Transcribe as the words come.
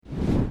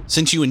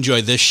Since you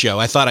enjoy this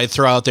show, I thought I'd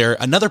throw out there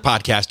another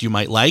podcast you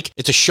might like.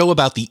 It's a show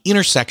about the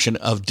intersection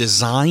of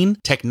design,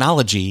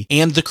 technology,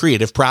 and the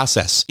creative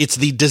process. It's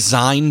the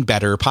Design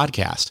Better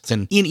podcast.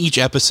 And in each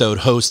episode,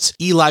 hosts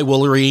Eli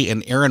Woolery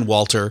and Aaron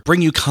Walter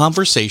bring you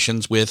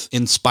conversations with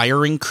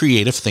inspiring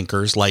creative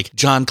thinkers like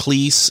John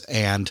Cleese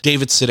and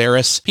David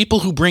Sedaris, people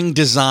who bring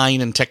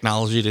design and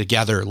technology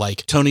together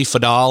like Tony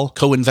Fadal,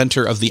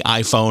 co-inventor of the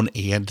iPhone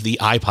and the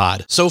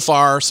iPod. So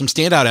far, some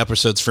standout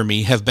episodes for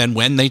me have been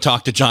when they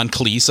talk to John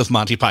Cleese of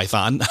Monty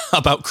Python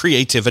about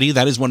creativity.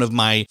 That is one of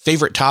my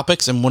favorite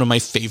topics and one of my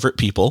favorite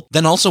people.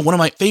 Then also one of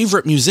my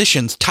favorite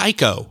musicians,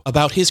 Tycho,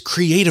 about his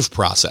creative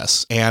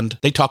process. And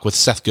they talk with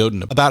Seth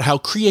Godin about how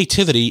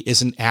creativity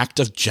is an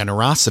act of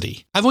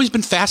generosity. I've always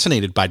been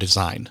fascinated by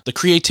design, the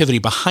creativity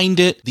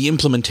behind it, the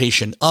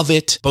implementation of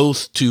it,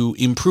 both to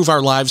improve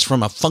our lives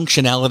from a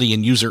functionality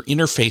and user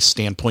interface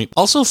standpoint,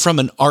 also from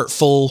an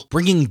artful,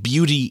 bringing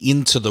beauty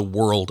into the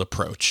world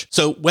approach.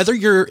 So whether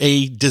you're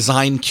a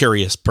design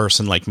curious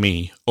person like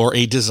me or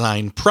a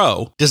design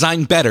pro,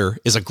 Design Better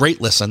is a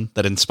great listen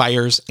that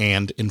inspires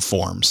and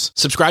informs.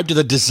 Subscribe to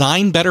the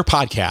Design Better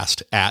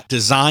podcast at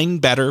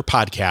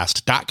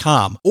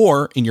designbetterpodcast.com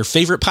or in your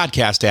favorite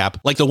podcast app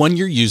like the one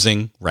you're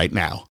using right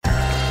now.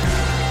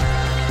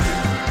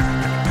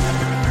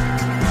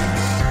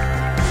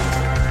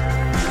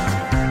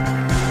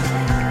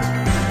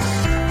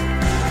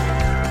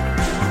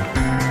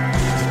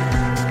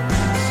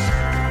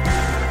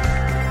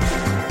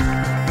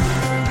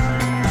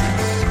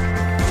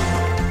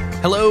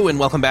 Hello, and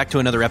welcome back to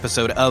another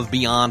episode of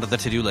Beyond the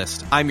To-Do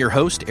List. I'm your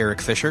host,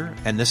 Eric Fisher,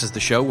 and this is the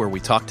show where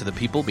we talk to the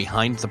people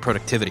behind the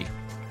productivity.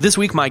 This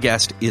week, my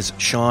guest is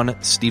Shawn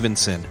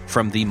Stevenson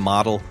from the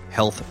Model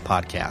Health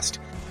Podcast.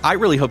 I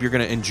really hope you're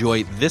going to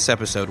enjoy this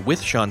episode with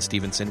Shawn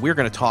Stevenson. We're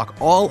going to talk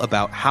all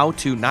about how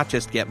to not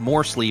just get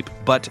more sleep,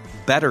 but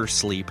better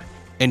sleep.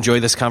 Enjoy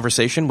this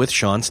conversation with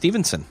Shawn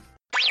Stevenson.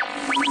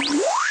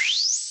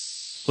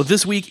 Well,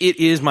 this week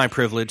it is my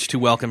privilege to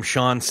welcome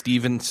Shawn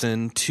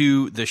Stevenson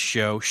to the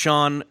show.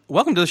 Shawn,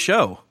 welcome to the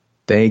show.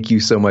 Thank you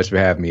so much for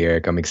having me,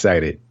 Eric. I'm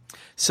excited.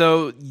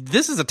 So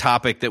this is a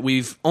topic that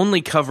we've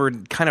only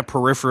covered kind of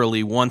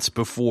peripherally once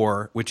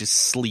before, which is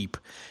sleep.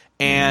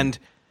 And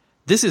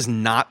this is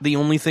not the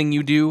only thing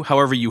you do.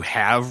 However, you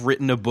have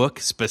written a book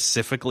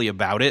specifically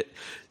about it.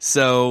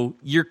 So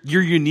you're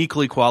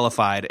uniquely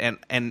qualified.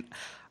 And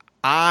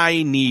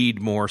I need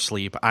more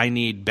sleep. I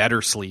need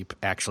better sleep,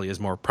 actually, is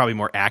probably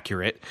more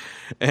accurate.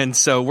 And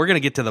so we're going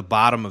to get to the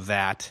bottom of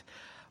that.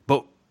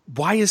 But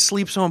why is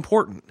sleep so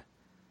important?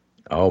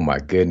 Oh, my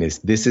goodness.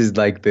 This is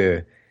like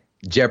the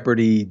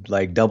Jeopardy,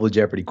 like double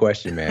Jeopardy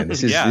question, man.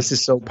 This is This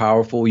is so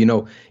powerful. You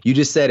know, you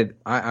just said it.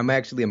 I'm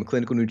a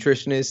clinical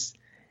nutritionist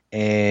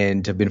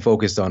and have been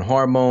focused on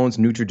hormones,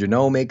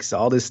 nutrigenomics,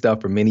 all this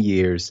stuff for many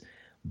years.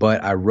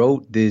 But I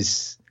wrote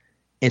this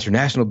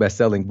international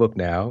best-selling book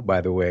now, by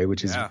the way,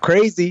 which is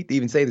crazy to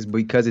even say this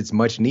because it's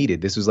much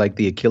needed. This was like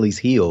the Achilles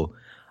heel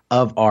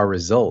of our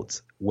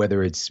results,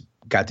 whether it's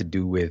got to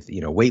do with,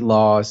 weight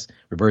loss,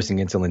 reversing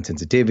insulin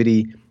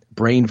sensitivity,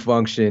 brain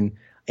function,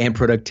 and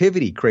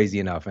productivity, crazy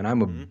enough. And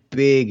I'm a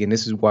big, and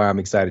this is why I'm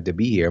excited to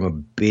be here, I'm a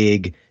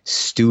big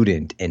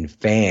student and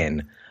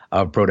fan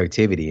of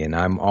productivity. And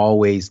I'm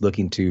always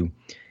looking to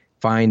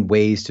find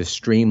ways to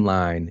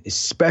streamline,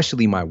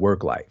 especially my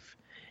work life.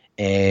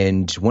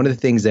 And one of the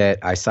things that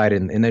I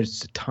cited, and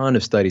there's a ton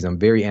of studies, I'm a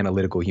very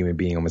analytical human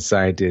being, I'm a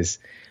scientist,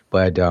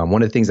 but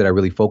one of the things that I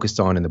really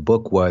focused on in the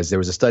book was there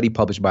was a study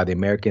published by the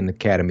American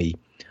Academy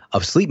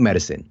of Sleep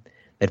Medicine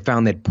that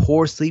found that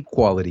poor sleep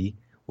quality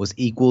was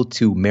equal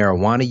to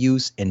marijuana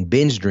use and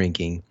binge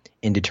drinking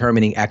in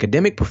determining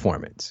academic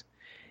performance.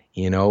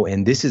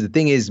 And this is the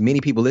thing is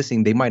many people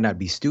listening, they might not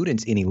be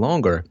students any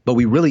longer, but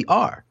we really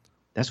are.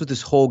 That's what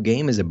this whole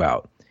game is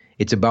about.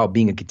 It's about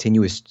being a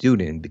continuous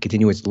student, a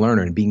continuous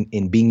learner, and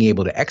being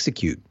able to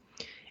execute.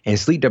 And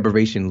sleep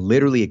deprivation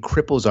literally it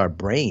cripples our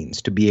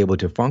brains to be able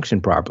to function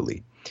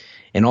properly.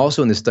 And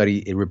also in the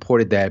study, it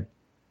reported that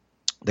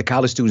the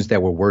college students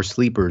that were worse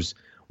sleepers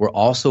were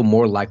also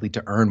more likely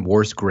to earn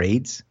worse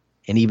grades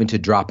and even to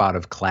drop out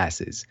of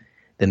classes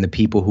than the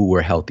people who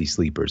were healthy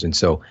sleepers. And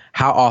so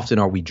how often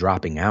are we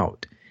dropping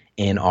out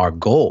in our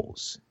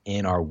goals,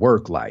 in our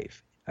work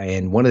life?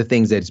 And one of the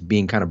things that's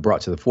being kind of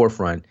brought to the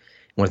forefront,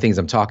 one of the things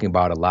I'm talking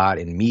about a lot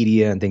in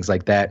media and things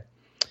like that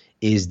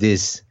is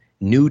this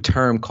new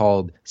term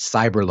called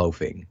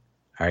cyberloafing.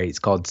 All right, it's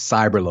called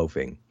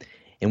cyberloafing.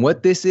 And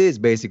what this is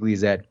basically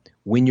is that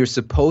when you're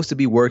supposed to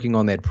be working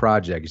on that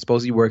project, you're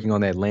supposed to be working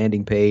on that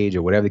landing page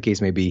or whatever the case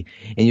may be,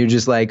 and you're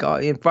just like,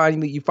 and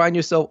finally you find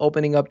yourself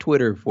opening up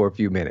Twitter for a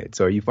few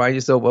minutes, or you find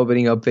yourself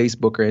opening up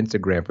Facebook or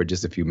Instagram for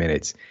just a few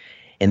minutes.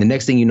 And the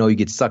next thing you know, you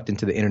get sucked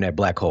into the internet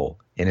black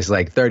hole. And it's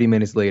like 30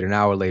 minutes later, an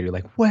hour later,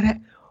 like,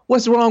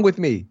 what's wrong with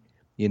me?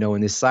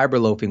 In this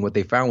cyberloafing, what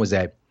they found was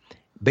that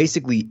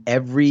basically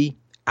every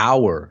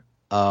hour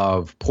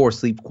of poor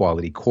sleep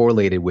quality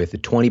correlated with a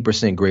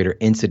 20% greater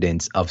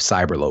incidence of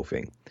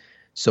cyberloafing.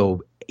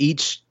 So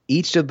each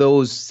of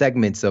those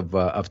segments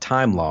of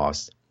time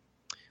loss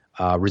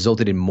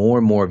resulted in more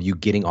and more of you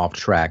getting off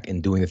track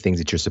and doing the things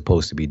that you're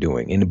supposed to be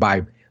doing, and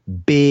by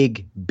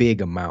big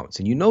amounts.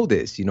 And you know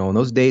this, in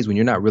those days when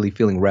you're not really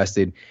feeling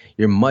rested,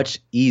 you're much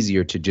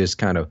easier to just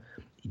kind of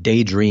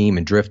daydream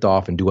and drift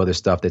off and do other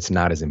stuff that's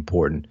not as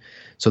important.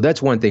 So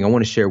that's one thing. I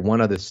want to share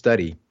one other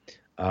study.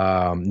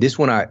 This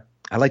one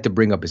I like to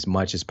bring up as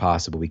much as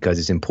possible because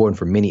it's important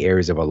for many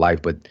areas of our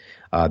life. But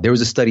there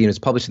was a study, and it's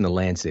published in The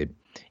Lancet,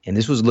 and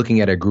this was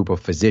looking at a group of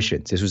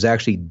physicians. This was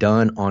actually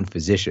done on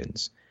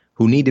physicians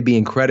who need to be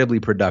incredibly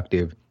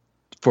productive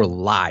for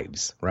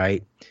lives,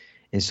 right?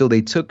 And so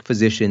they took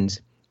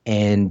physicians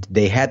and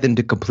they had them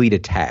to complete a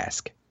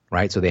task,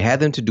 right? So they had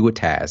them to do a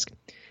task.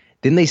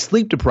 Then they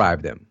sleep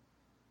deprived them,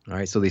 all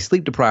right? So they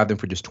sleep deprived them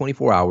for just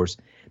 24 hours.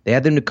 They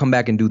had them to come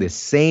back and do the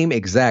same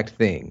exact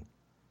thing.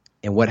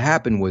 And what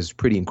happened was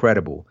pretty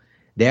incredible.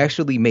 They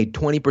actually made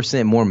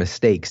 20% more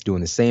mistakes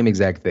doing the same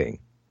exact thing.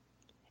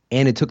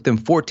 And it took them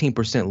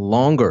 14%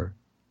 longer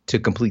to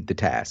complete the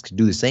task, to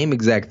do the same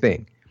exact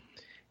thing.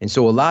 And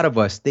so a lot of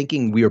us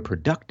thinking we are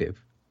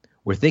productive,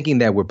 we're thinking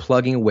that we're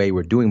plugging away,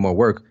 we're doing more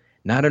work,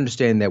 not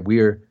understanding that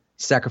we're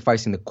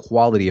sacrificing the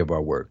quality of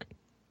our work.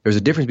 There's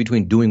a difference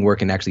between doing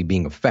work and actually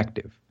being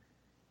effective.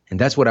 And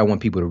that's what I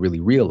want people to really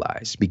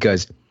realize,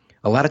 because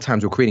a lot of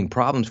times we're creating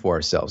problems for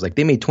ourselves. Like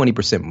they made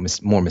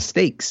 20% more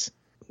mistakes.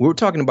 We're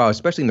talking about,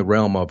 especially in the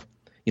realm of,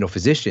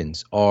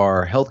 physicians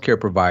or healthcare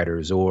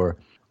providers or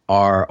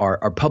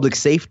our public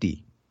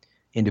safety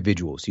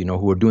individuals,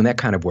 who are doing that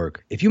kind of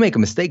work. If you make a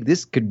mistake,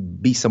 this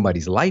could be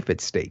somebody's life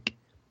at stake.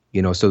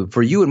 So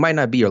for you, it might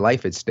not be your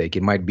life at stake.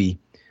 It might be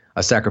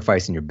a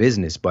sacrifice in your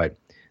business, but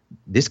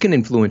this can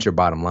influence your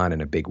bottom line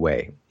in a big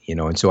way,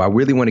 And so I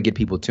really want to get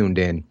people tuned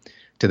in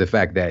to the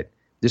fact that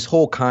this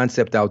whole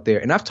concept out there,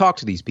 and I've talked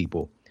to these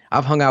people.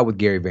 I've hung out with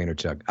Gary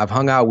Vaynerchuk. I've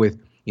hung out with,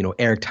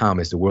 Eric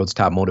Thomas, the world's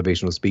top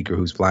motivational speaker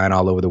who's flying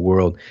all over the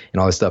world and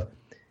all this stuff.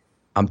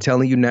 I'm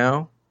telling you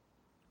now,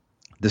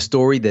 the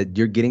story that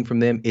you're getting from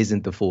them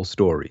isn't the full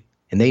story.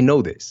 And they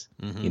know this.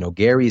 Mm-hmm.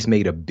 Gary has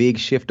made a big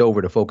shift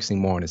over to focusing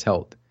more on his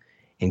health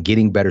and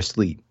getting better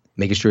sleep,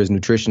 making sure his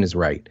nutrition is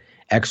right,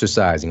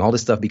 exercising, all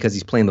this stuff, because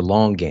he's playing the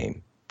long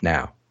game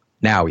now.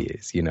 Now he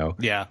is,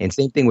 Yeah. And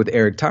same thing with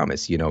Eric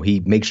Thomas.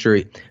 He makes sure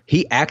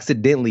he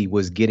accidentally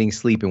was getting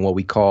sleep in what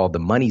we call the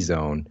money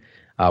zone,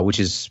 which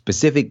is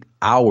specific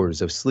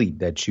hours of sleep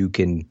that you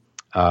can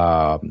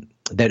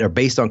that are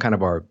based on kind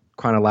of our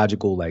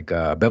chronological,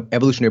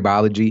 evolutionary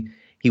biology.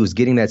 He was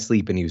getting that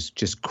sleep and he was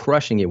just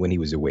crushing it when he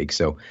was awake.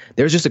 So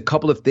there's just a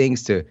couple of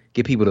things to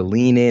get people to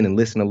lean in and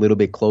listen a little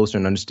bit closer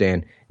and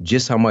understand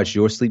just how much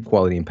your sleep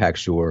quality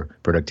impacts your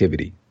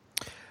productivity.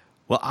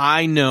 Well,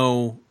 I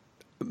know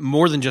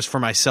more than just for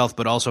myself,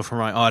 but also for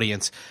my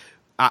audience.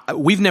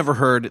 We've never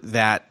heard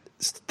that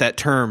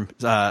term.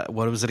 What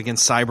was it again?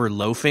 Cyber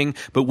loafing,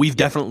 but we've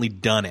definitely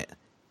done it.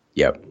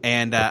 Yep.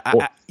 And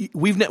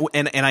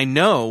I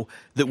know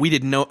that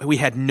we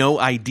had no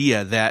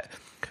idea that.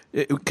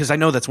 Because I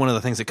know that's one of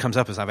the things that comes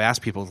up as I've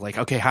asked people, like,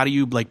 okay, how do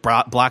you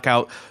block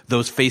out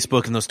those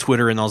Facebook and those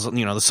Twitter and those,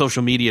 the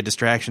social media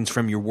distractions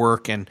from your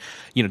work and,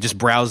 just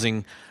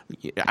browsing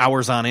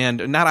hours on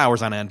end, not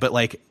hours on end,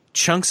 but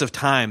chunks of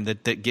time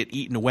that get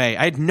eaten away.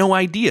 I had no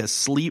idea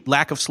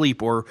lack of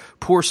sleep or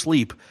poor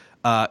sleep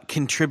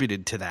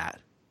contributed to that.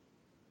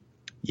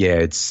 Yeah,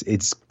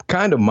 it's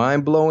kind of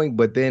mind blowing,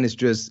 but then it's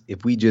just,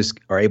 if we just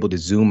are able to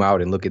zoom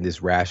out and look at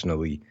this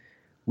rationally,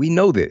 we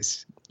know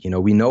this.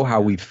 We know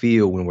how we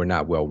feel when we're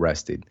not well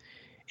rested.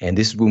 And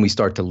this is when we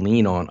start to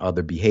lean on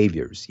other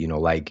behaviors,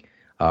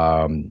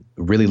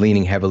 really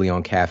leaning heavily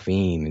on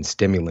caffeine and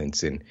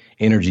stimulants and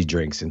energy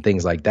drinks and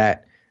things like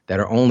that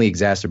are only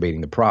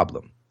exacerbating the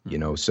problem,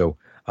 So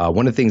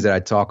one of the things that I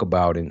talk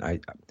about, and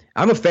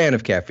I'm a fan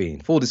of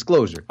caffeine, full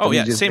disclosure. Oh,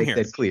 yeah, just same make here.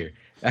 That clear.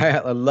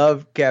 I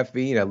love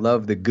caffeine. I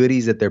love the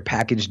goodies that they're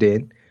packaged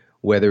in,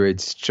 whether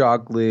it's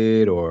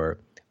chocolate or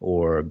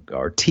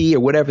tea or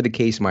whatever the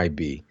case might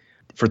be.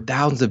 For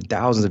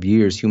thousands of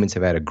years, humans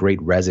have had a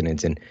great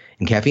resonance, and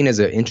caffeine has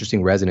an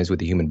interesting resonance with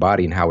the human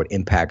body and how it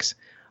impacts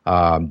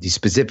these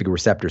specific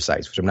receptor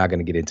sites, which I'm not going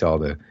to get into all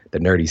the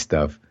nerdy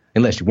stuff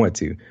unless you want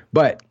to.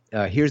 But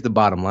here's the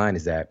bottom line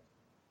is that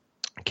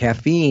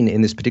caffeine,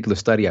 in this particular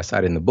study I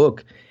cited in the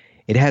book,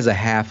 it has a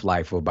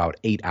half-life of about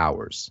 8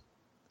 hours.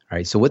 All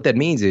right. So what that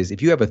means is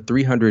if you have a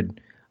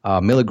 300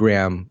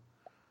 milligram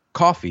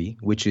coffee,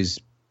 which is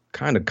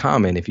kind of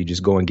common if you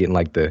just go and get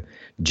the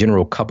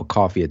general cup of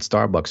coffee at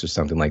Starbucks or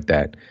something like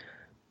that,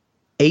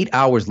 8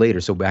 hours later,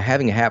 so by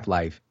having a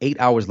half-life, 8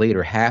 hours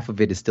later, half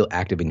of it is still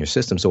active in your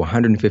system, so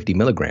 150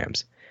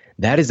 milligrams.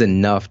 That is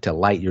enough to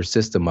light your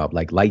system up,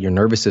 light your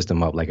nervous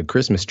system up like a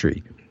Christmas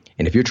tree.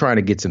 And if you're trying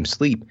to get some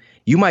sleep,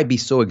 you might be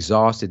so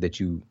exhausted that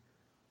you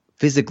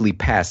physically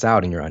pass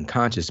out and you're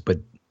unconscious, but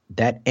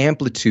that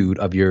amplitude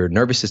of your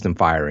nervous system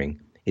firing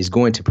is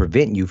going to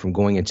prevent you from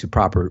going into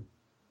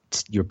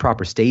your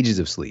proper stages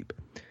of sleep.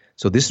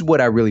 So this is what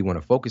I really want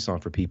to focus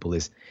on for people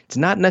is it's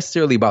not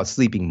necessarily about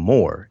sleeping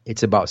more.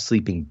 It's about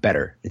sleeping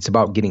better. It's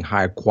about getting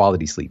higher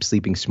quality sleep,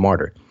 sleeping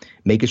smarter,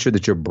 making sure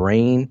that your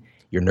brain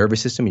your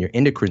nervous system, and your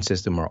endocrine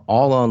system are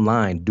all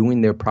online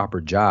doing their proper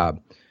job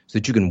so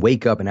that you can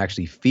wake up and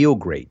actually feel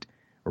great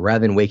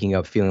rather than waking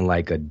up feeling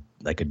like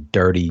a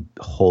dirty,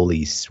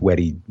 holey,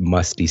 sweaty,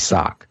 musty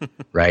sock,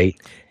 right?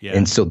 Yeah.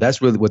 And so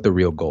that's really what the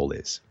real goal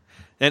is.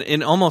 And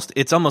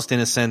it's almost in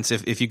a sense,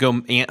 if you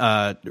go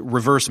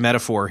reverse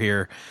metaphor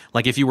here,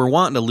 like if you were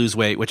wanting to lose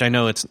weight, which I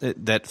know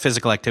that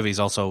physical activity is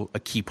also a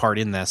key part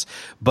in this,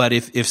 but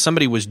if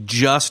somebody was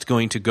just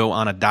going to go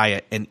on a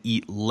diet and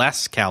eat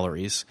less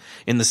calories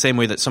in the same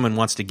way that someone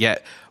wants to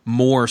get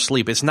more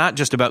sleep, it's not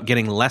just about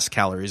getting less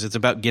calories, it's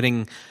about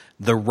getting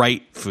the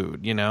right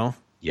food, you know?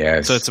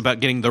 Yes. So it's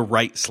about getting the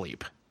right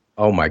sleep.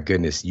 Oh my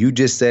goodness. You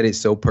just said it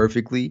so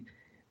perfectly.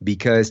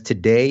 Because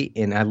today,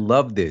 and I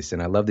love this,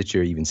 and I love that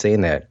you're even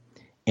saying that,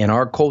 in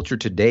our culture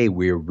today,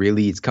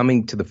 it's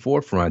coming to the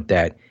forefront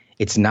that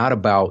it's not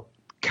about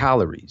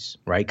calories,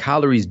 right?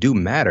 Calories do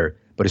matter,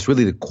 but it's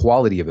really the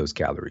quality of those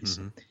calories.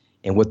 Mm-hmm.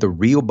 And what the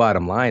real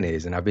bottom line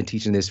is, and I've been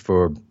teaching this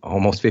for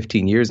almost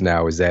 15 years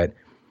now, is that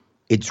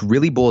it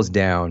really boils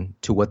down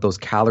to what those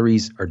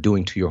calories are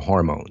doing to your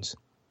hormones.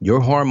 Your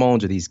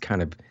hormones are these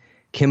kind of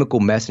chemical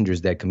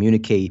messengers that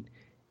communicate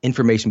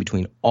information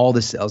between all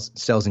the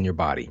cells in your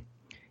body.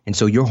 And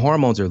so your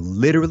hormones are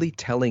literally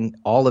telling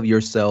all of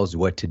your cells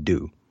what to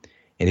do.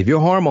 And if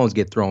your hormones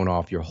get thrown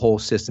off, your whole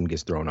system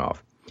gets thrown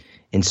off.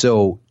 And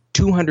so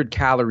 200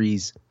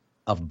 calories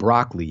of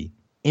broccoli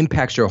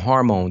impacts your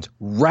hormones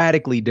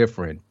radically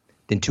different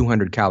than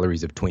 200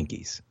 calories of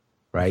Twinkies,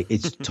 right?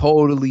 It's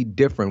totally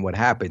different what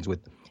happens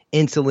with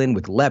insulin,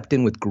 with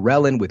leptin, with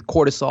ghrelin, with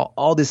cortisol,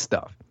 all this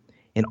stuff.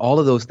 And all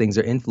of those things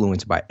are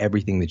influenced by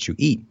everything that you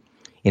eat.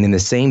 And in the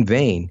same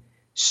vein,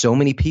 so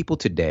many people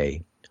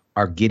today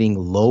are getting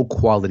low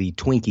quality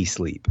Twinkie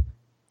sleep,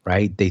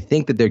 right? They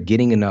think that they're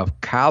getting enough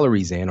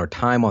calories in or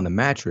time on the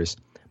mattress,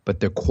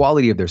 but the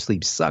quality of their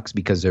sleep sucks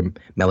because their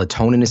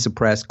melatonin is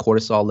suppressed,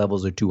 cortisol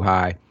levels are too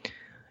high.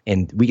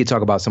 And we could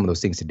talk about some of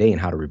those things today and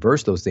how to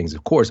reverse those things,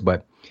 of course,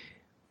 but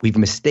we've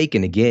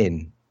mistaken,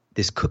 again,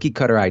 this cookie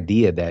cutter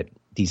idea that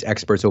these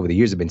experts over the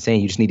years have been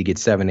saying you just need to get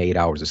 7 to 8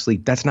 hours of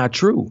sleep. That's not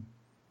true.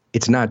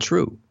 It's not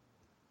true.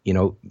 You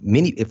know,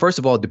 first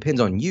of all, it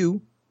depends on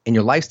you and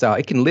your lifestyle.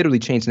 It can literally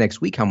change next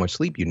week how much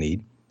sleep you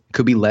need. It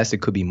could be less,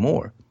 it could be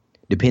more,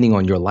 depending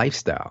on your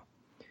lifestyle.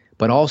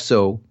 But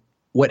also,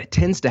 what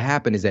tends to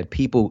happen is that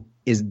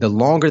the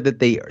longer that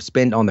they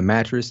spend on the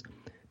mattress,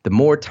 the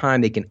more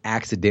time they can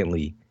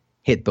accidentally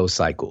hit those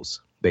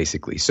cycles,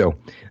 basically. So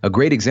a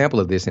great example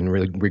of this in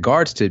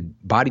regards to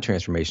body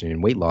transformation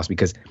and weight loss,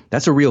 because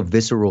that's a real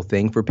visceral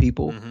thing for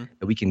people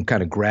that we can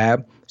kind of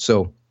grab.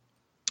 So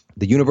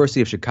the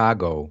University of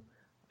Chicago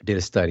did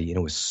a study, and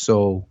it was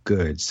so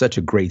good, such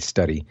a great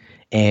study.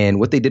 And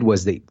what they did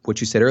was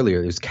what you said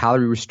earlier, it was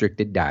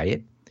calorie-restricted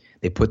diet.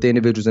 They put the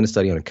individuals in a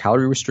study on a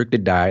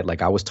calorie-restricted diet,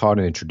 like I was taught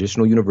in a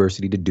traditional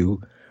university to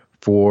do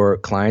for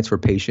clients, for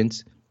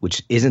patients,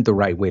 which isn't the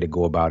right way to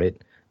go about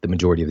it the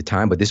majority of the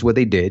time. But this is what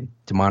they did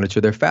to monitor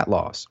their fat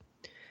loss.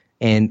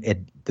 And at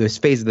this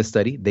phase of the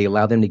study, they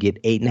allowed them to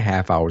get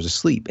 8.5 hours of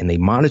sleep, and they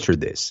monitored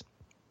this.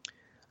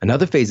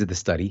 Another phase of the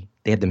study,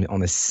 they had them on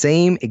the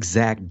same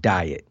exact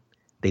diet.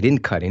 They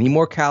didn't cut any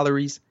more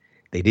calories.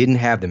 They didn't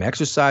have them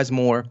exercise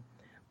more,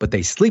 but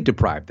they sleep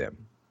deprived them.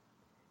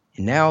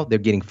 And now they're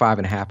getting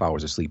 5.5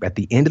 hours of sleep. At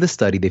the end of the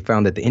study, they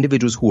found that the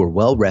individuals who were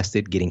well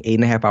rested, getting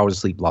 8.5 hours of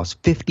sleep,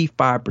 lost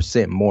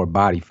 55% more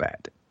body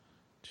fat.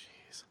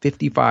 Jeez.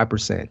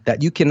 55%.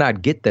 That you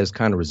cannot get those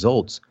kind of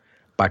results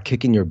by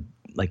kicking your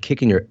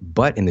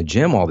butt in the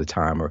gym all the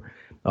time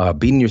or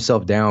beating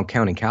yourself down,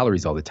 counting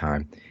calories all the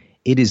time.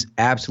 It is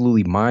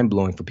absolutely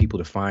mind-blowing for people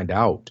to find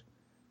out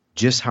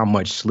just how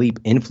much sleep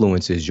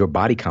influences your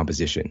body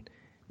composition,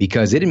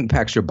 because it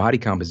impacts your body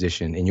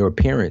composition and your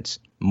appearance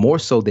more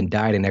so than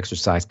diet and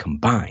exercise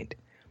combined.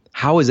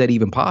 How is that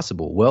even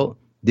possible? Well,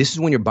 this is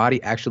when your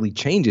body actually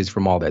changes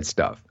from all that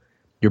stuff.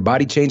 Your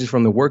body changes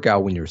from the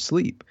workout when you're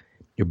asleep.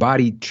 Your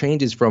body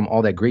changes from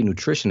all that great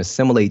nutrition,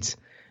 assimilates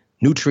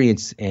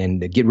nutrients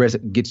and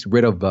gets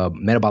rid of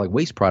metabolic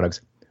waste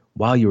products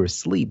while you're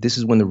asleep. This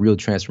is when the real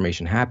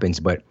transformation happens.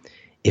 But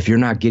if you're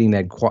not getting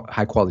that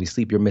high quality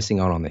sleep, you're missing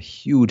out on a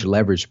huge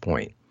leverage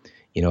point.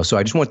 You know, so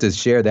I just want to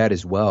share that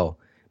as well,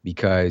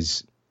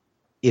 because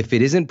if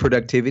it isn't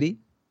productivity,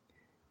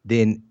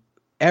 then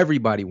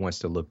everybody wants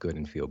to look good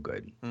and feel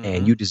good,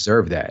 and you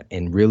deserve that.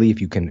 And really,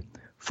 if you can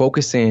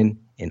focus in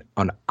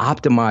on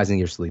optimizing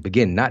your sleep,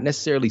 again, not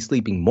necessarily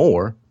sleeping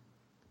more,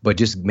 but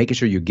just making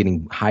sure you're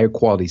getting higher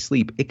quality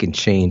sleep, it can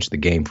change the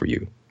game for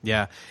you.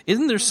 Yeah.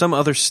 Isn't there some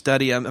other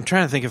study? I'm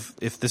trying to think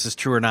if this is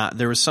true or not.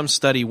 There was some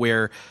study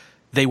where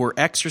they were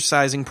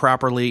exercising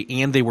properly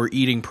and they were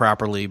eating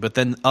properly, but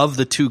then of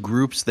the two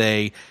groups,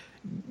 they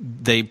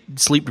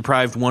sleep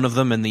deprived one of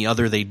them and the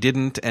other they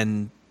didn't.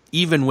 And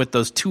even with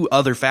those two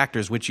other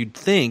factors, which you'd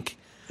think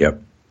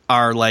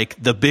are like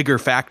the bigger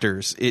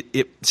factors,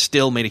 it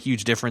still made a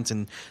huge difference,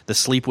 and the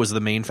sleep was the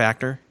main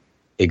factor.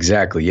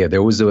 Exactly. Yeah.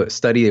 There was a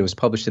study that was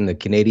published in the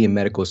Canadian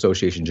Medical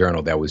Association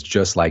Journal that was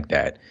just like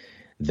that,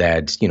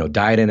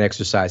 diet and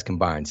exercise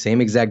combined,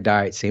 same exact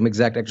diet, same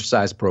exact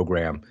exercise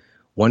program,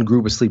 One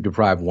group was sleep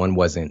deprived, one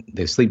wasn't.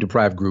 The sleep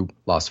deprived group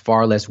lost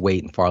far less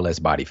weight and far less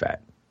body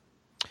fat.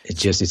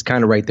 It's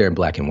kind of right there in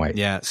black and white.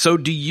 Yeah. So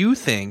do you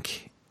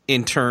think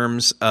in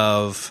terms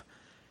of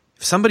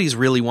if somebody's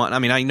really I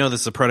mean, I know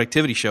this is a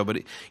productivity show, but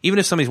even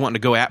if somebody's wanting to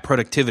go at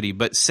productivity,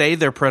 but say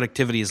their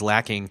productivity is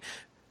lacking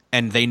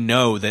and they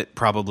know that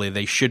probably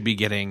they should be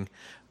getting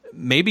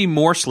maybe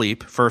more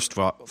sleep first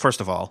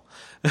of all,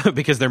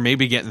 because they're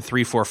maybe getting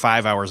 3, 4,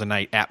 5 hours a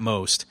night at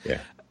most. Yeah.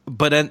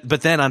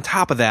 But then on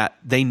top of that,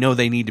 they know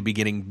they need to be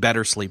getting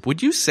better sleep.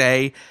 Would you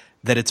say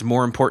that it's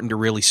more important to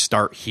really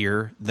start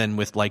here than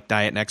with like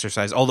diet and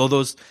exercise, although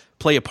those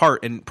play a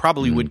part and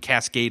probably would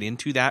cascade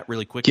into that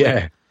really quickly?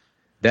 Yeah,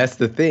 that's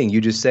the thing. You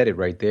just said it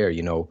right there.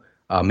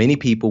 Many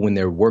people, when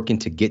they're working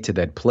to get to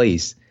that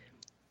place,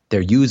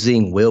 they're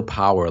using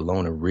willpower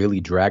alone and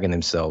really dragging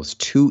themselves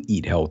to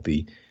eat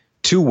healthy,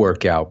 to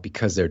work out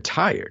because they're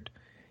tired,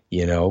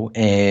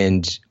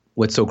 And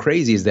what's so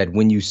crazy is that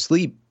when you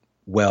sleep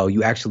well,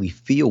 you actually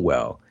feel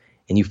well.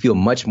 And you feel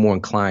much more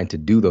inclined to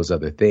do those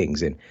other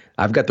things. And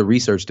I've got the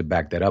research to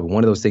back that up. And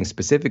one of those things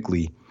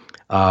specifically,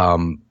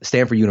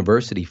 Stanford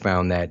University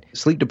found that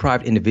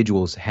sleep-deprived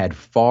individuals had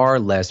far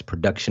less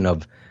production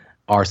of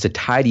our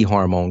satiety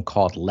hormone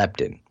called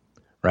leptin,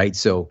 right?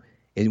 So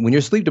when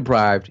you're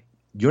sleep-deprived,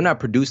 you're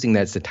not producing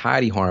that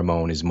satiety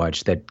hormone as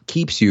much that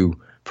keeps you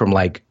from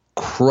like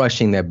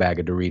crushing that bag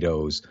of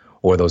Doritos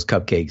or those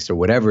cupcakes or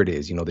whatever it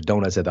is, the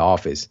donuts at the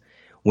office.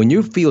 When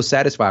you feel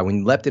satisfied,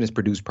 when leptin is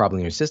produced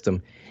properly in your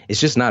system, it's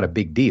just not a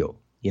big deal.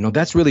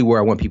 That's really where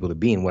I want people to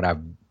be. And what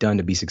I've done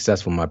to be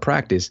successful in my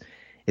practice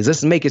is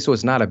let's make it so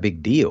it's not a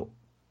big deal,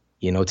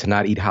 to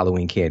not eat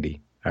Halloween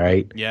candy. All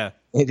right. Yeah.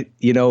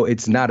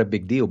 It's not a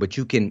big deal, but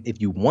you can, if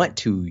you want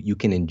to, you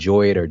can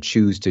enjoy it or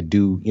choose to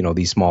do,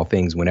 these small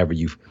things whenever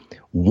you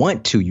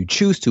want to, you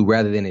choose to,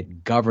 rather than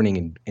it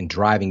governing and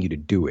driving you to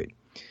do it.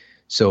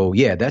 So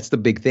yeah, that's the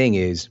big thing,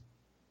 is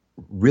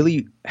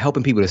really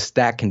helping people to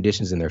stack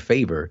conditions in their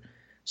favor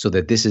so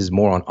that this is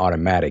more on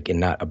automatic and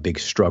not a big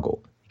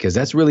struggle. Because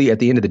that's really, at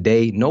the end of the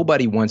day,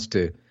 nobody wants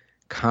to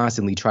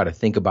constantly try to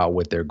think about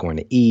what they're going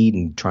to eat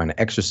and trying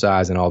to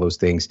exercise and all those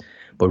things.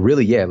 But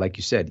really, yeah, like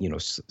you said,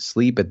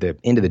 sleep at the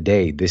end of the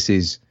day, and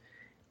it's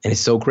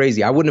so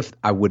crazy. I would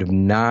have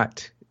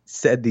not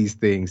said these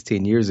things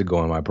 10 years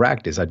ago in my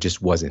practice. I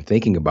just wasn't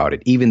thinking about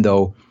it, even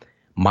though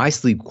my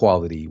sleep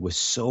quality was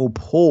so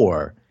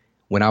poor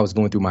when I was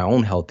going through my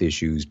own health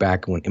issues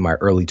back in my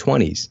early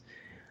 20s.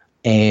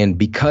 And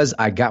because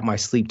I got my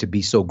sleep to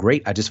be so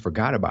great, I just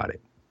forgot about it.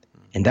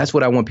 And that's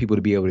what I want people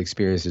to be able to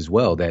experience as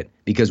well, that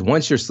because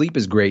once your sleep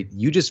is great,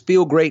 you just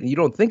feel great and you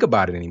don't think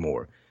about it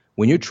anymore.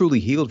 When you're truly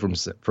healed from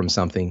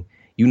something,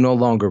 you no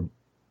longer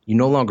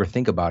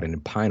think about it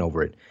and pine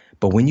over it.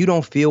 But when you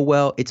don't feel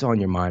well, it's on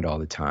your mind all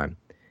the time.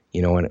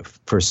 And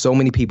for so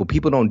many people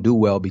don't do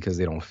well because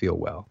they don't feel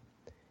well.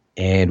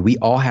 And we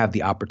all have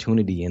the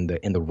opportunity and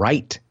the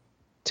right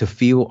to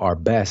feel our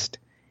best.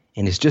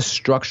 And it's just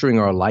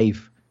structuring our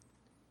life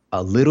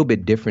a little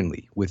bit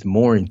differently with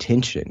more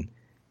intention,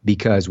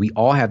 because we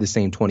all have the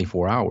same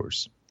 24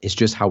 hours. It's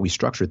just how we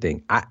structure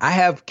things. I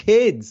have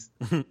kids.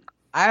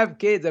 I have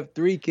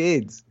 3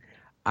 kids.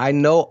 I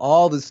know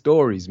all the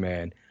stories,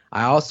 man.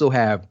 I also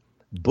have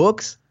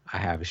books. I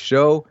have a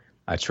show.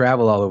 I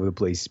travel all over the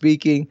place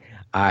speaking.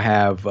 I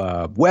have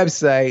a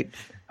website.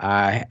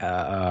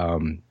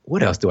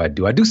 What else do? I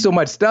do so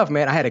much stuff,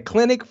 man. I had a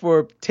clinic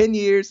for 10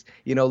 years,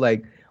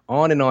 like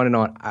on and on and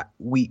on.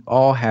 We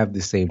all have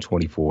the same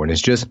 24, and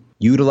it's just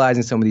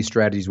utilizing some of these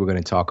strategies we're going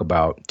to talk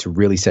about to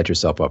really set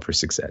yourself up for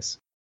success.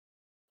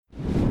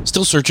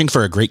 Still searching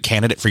for a great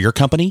candidate for your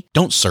company?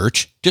 Don't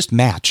search, just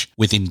match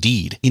with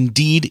Indeed.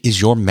 Indeed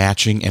is your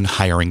matching and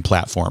hiring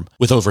platform.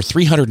 With over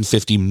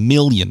 350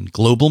 million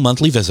global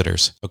monthly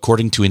visitors,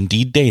 according to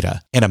Indeed data,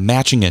 and a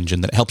matching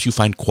engine that helps you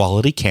find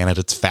quality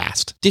candidates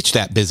fast. Ditch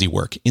that busy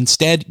work.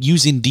 Instead,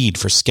 use Indeed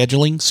for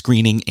scheduling,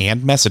 screening,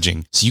 and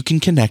messaging so you can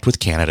connect with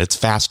candidates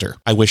faster.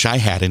 I wish I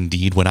had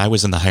Indeed when I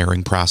was in the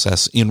hiring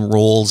process in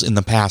roles in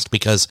the past,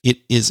 because it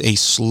is a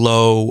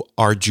slow,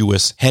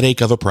 arduous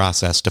headache of a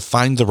process to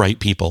find the right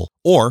people.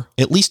 Or,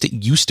 at least it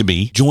used to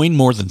be. Join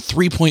more than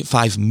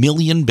 3.5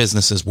 million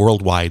businesses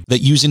worldwide that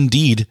use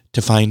Indeed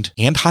to find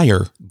and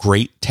hire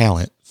great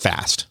talent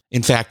fast.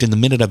 In fact, in the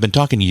minute I've been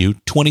talking to you,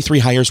 23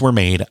 hires were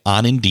made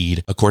on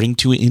Indeed, according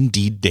to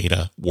Indeed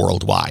data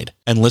worldwide.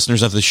 And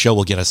listeners of this show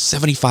will get a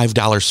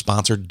 $75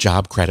 sponsored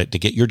job credit to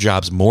get your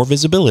jobs more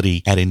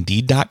visibility at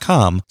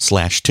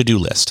Indeed.com/to-do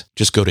list.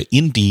 Just go to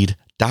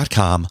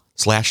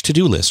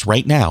Indeed.com/to-do list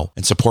right now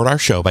and support our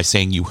show by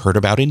saying you heard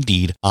about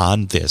Indeed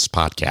on this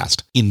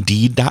podcast.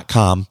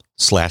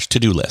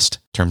 Indeed.com/to-do list.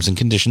 Terms and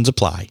conditions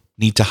apply.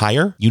 Need to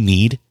hire? You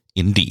need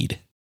Indeed.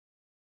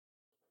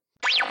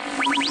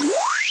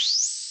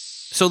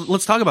 So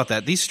let's talk about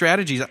that. These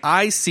strategies,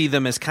 I see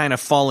them as kind of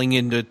falling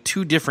into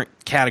 2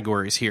 different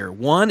categories here.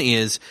 One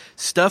is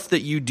stuff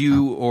that you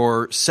do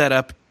or set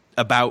up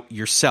about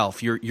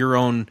yourself, your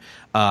own,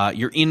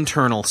 your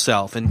internal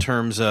self, in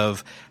terms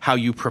of how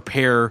you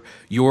prepare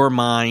your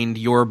mind,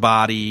 your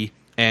body,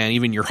 and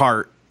even your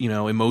heart,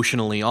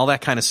 emotionally, all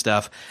that kind of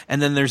stuff.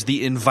 And then there's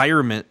the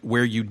environment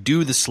where you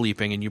do the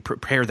sleeping and you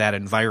prepare that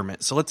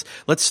environment. So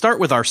let's start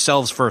with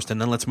ourselves first, and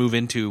then let's move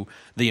into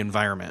the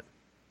environment.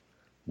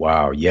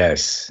 Wow.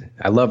 Yes.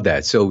 I love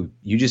that. So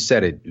you just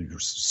said it,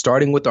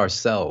 starting with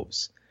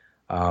ourselves.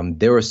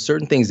 There are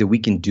certain things that we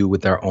can do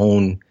with our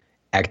own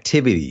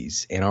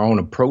activities and our own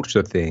approach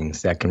to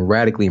things that can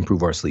radically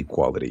improve our sleep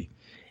quality.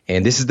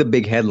 And this is the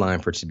big headline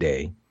for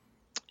today,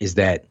 is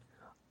that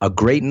a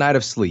great night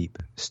of sleep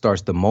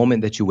starts the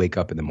moment that you wake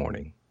up in the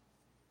morning.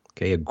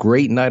 Okay, a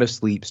great night of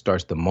sleep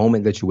starts the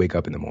moment that you wake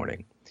up in the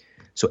morning.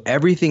 So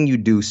everything you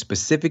do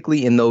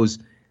specifically in those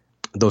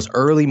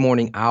early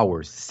morning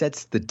hours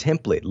sets the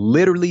template,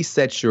 literally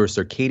sets your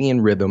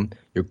circadian rhythm,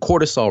 your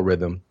cortisol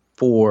rhythm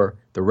for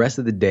the rest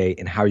of the day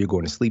and how you're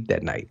going to sleep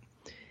that night.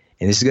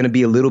 And this is going to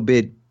be a little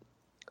bit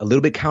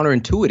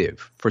counterintuitive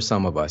for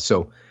some of us.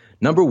 So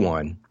number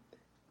one,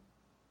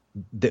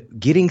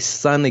 getting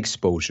sun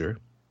exposure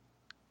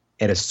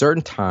at a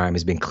certain time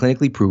has been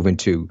clinically proven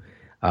to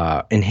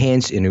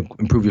enhance and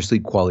improve your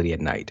sleep quality at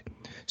night.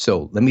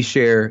 So let me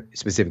share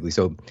specifically.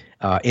 So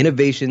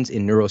Innovations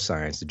in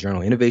Neuroscience, the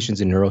journal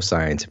Innovations in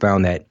Neuroscience,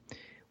 found that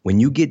when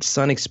you get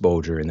sun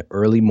exposure in the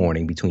early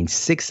morning between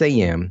 6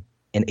 a.m.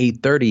 and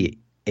 8:30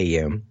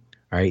 a.m.,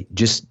 all right,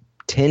 just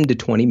 10 to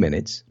 20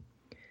 minutes,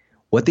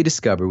 what they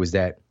discovered was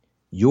that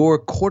your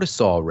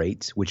cortisol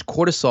rates, which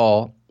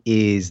cortisol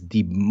is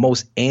the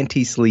most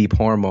anti-sleep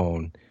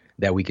hormone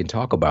that we can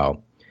talk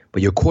about,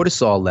 but your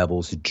cortisol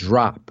levels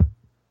drop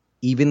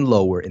even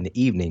lower in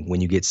the evening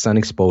when you get sun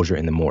exposure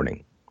in the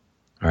morning.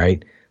 All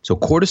right. So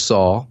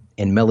cortisol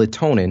and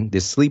melatonin,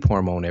 this sleep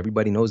hormone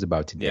everybody knows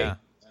about today,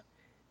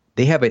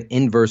 they have an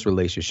inverse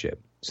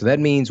relationship. So that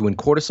means when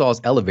cortisol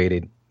is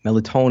elevated,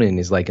 melatonin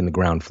is like in the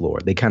ground floor.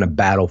 They kind of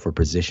battle for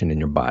position in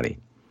your body.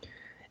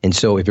 And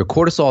so if your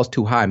cortisol is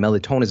too high,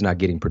 melatonin is not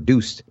getting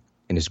produced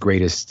in its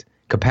greatest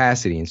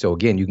capacity. And so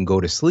again, you can go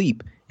to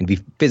sleep and be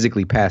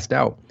physically passed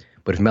out.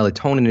 But if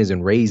melatonin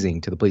isn't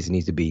raising to the place it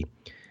needs to be,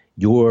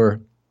 your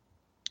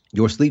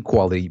sleep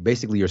quality,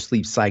 basically your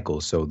sleep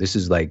cycles. So this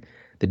is like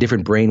the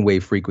different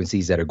brainwave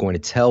frequencies that are going to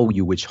tell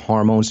you which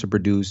hormones to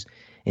produce,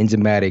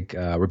 enzymatic,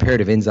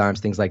 reparative enzymes,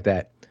 things like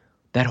that.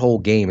 That whole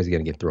game is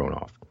going to get thrown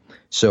off.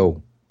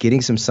 So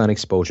getting some sun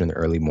exposure in the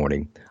early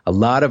morning. A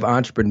lot of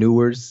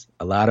entrepreneurs,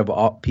 a lot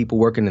of people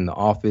working in the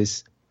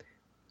office,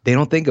 they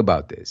don't think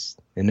about this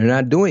and they're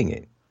not doing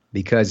it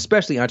because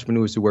especially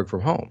entrepreneurs who work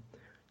from home,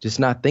 just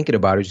not thinking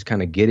about it, just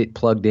kind of get it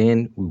plugged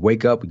in. We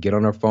wake up, we get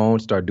on our phone,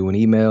 start doing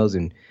emails,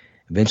 and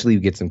eventually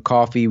we get some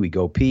coffee, we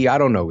go pee. I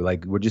don't know.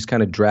 Like we're just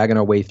kind of dragging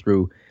our way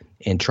through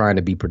and trying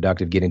to be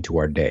productive, get into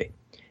our day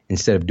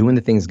instead of doing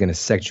the things going to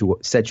set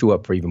you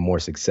up for even more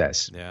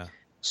success. Yeah.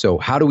 So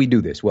how do we do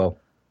this? Well,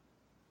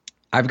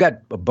 I've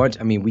got a bunch.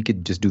 I mean, we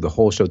could just do the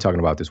whole show talking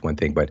about this one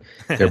thing, but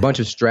there are a bunch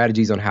of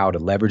strategies on how to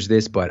leverage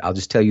this. But I'll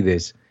just tell you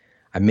this.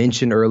 I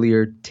mentioned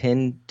earlier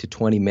 10 to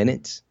 20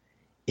 minutes.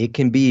 It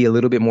can be a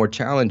little bit more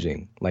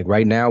challenging. Like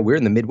right now, we're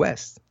in the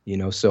Midwest,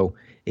 so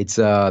it's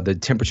the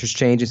temperature's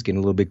changing. It's getting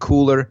a little bit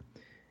cooler.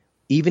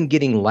 Even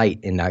getting light,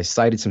 and I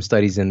cited some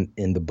studies in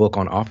the book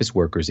on office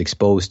workers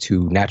exposed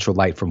to natural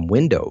light from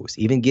windows.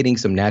 Even getting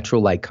some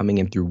natural light coming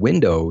in through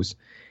windows,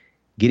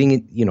 getting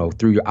it,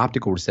 through your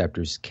optical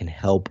receptors can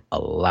help a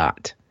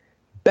lot.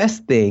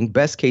 Best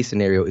case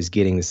scenario is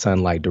getting the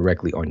sunlight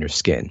directly on your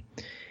skin.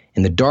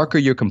 And the darker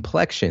your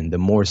complexion, the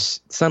more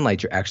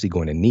sunlight you're actually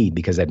going to need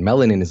because that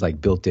melanin is like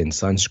built-in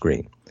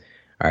sunscreen.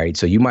 All right.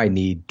 So you might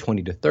need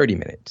 20 to 30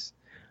 minutes.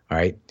 All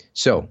right.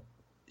 So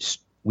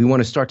we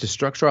want to start to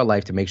structure our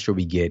life to make sure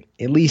we get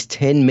at least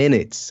 10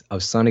 minutes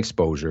of sun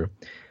exposure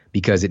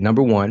because it,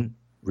 number one,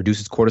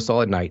 reduces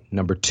cortisol at night.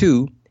 Number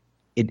two,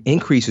 it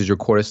increases your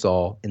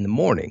cortisol in the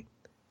morning.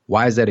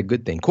 Why is that a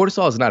good thing?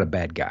 Cortisol is not a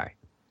bad guy.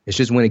 It's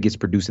just when it gets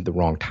produced at the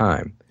wrong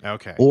time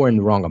or in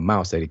the wrong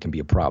amounts that it can be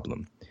a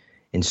problem.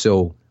 And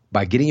so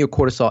by getting your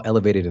cortisol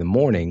elevated in the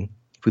morning,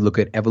 if we look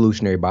at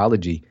evolutionary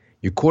biology,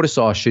 your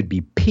cortisol should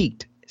be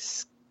peaked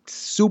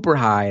super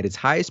high at its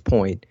highest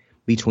point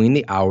between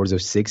the hours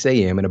of 6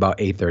 a.m. and about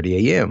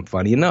 8:30 a.m.,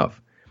 funny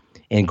enough.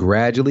 And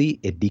gradually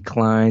it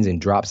declines and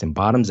drops and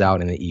bottoms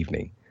out in the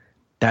evening.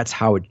 That's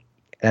how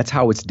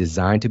it's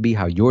designed to be,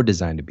 how you're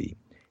designed to be.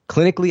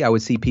 Clinically, I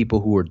would see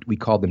people we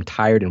call them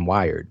tired and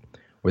wired,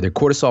 where their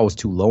cortisol was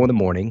too low in the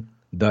morning,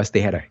 thus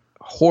they had a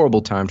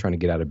horrible time trying to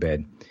get out of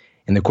bed,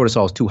 and their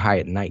cortisol is too high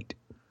at night.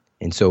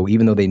 And so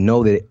even though they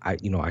know that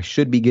I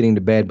should be getting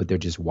to bed, but they're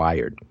just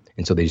wired.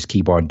 And so they just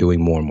keep on doing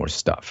more and more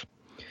stuff.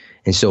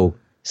 And so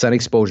sun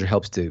exposure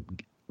helps to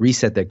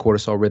reset that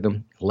cortisol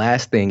rhythm.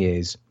 Last thing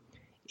is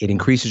it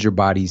increases your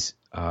body's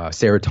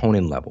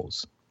serotonin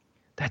levels.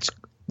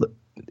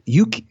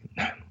 You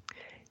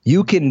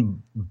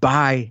can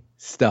buy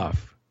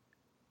stuff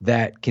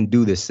that can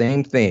do the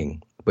same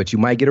thing, but you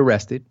might get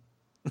arrested.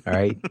 All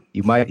right.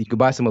 You could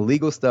buy some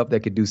illegal stuff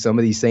that could do some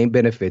of these same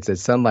benefits that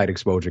sunlight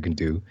exposure can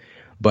do,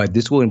 but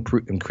this will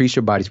increase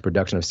your body's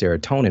production of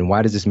serotonin.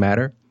 Why does this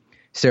matter?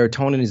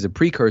 Serotonin is a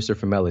precursor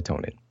for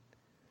melatonin.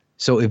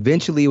 So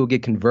eventually it will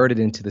get converted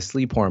into the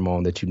sleep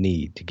hormone that you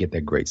need to get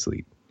that great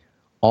sleep,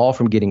 all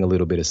from getting a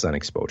little bit of sun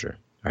exposure.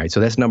 All right, so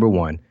that's number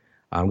one.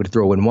 I'm going to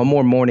throw in one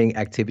more morning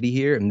activity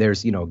here. And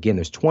there's, again,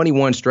 there's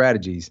 21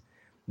 strategies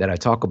that I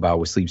talk about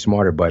with Sleep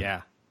Smarter, but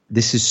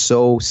this is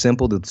so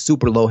simple, the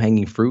super low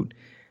hanging fruit.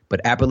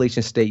 But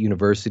Appalachian State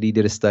University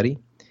did a study,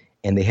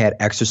 and they had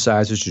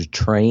exercisers to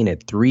train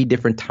at 3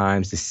 different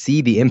times to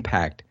see the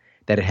impact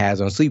that it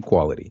has on sleep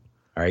quality.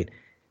 All right.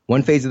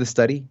 One phase of the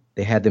study,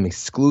 they had them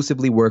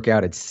exclusively work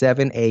out at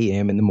 7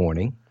 a.m. in the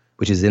morning,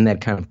 which is in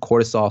that kind of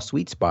cortisol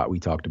sweet spot we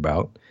talked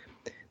about.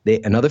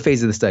 Another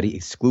phase of the study,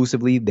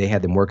 exclusively, they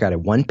had them work out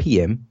at 1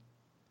 p.m.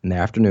 in the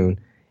afternoon.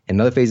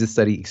 Another phase of the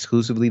study,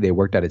 exclusively, they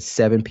worked out at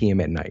 7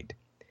 p.m. at night.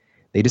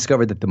 They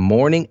discovered that the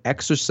morning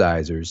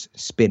exercisers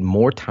spent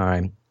more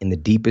time in the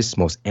deepest,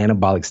 most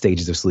anabolic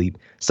stages of sleep.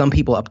 Some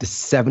people up to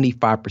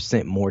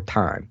 75% more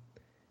time.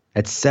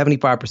 That's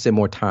 75%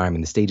 more time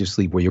in the stage of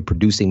sleep where you're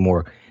producing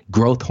more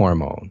growth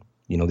hormone,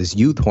 this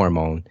youth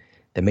hormone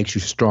that makes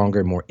you stronger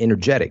and more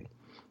energetic.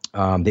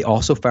 They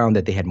also found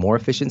that they had more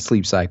efficient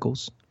sleep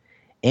cycles,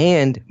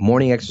 and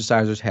morning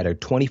exercisers had a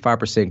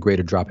 25%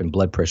 greater drop in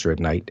blood pressure at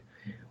night,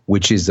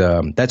 which is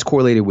that's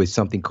correlated with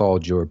something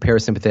called your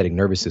parasympathetic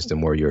nervous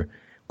system, where your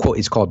quote,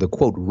 it's called the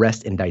quote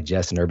rest and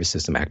digest nervous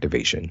system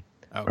activation,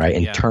 right?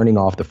 And turning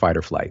off the fight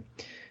or flight.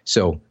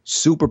 So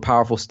super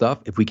powerful stuff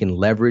if we can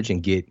leverage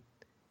and get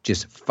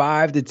just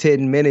 5 to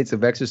 10 minutes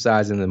of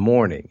exercise in the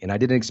morning. And I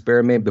did an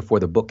experiment before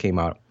the book came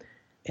out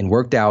and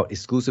worked out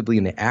exclusively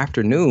in the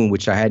afternoon,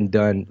 which I hadn't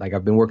done. Like,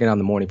 I've been working out in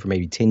the morning for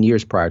maybe 10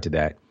 years prior to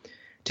that,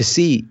 to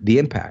see the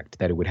impact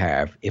that it would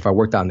have if I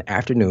worked out in the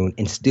afternoon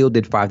and still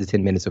did 5 to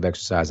 10 minutes of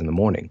exercise in the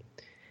morning.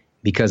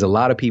 Because a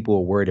lot of people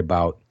are worried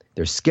about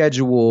their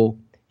schedule,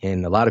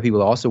 and a lot of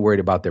people are also worried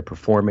about their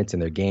performance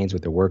and their gains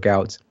with their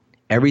workouts.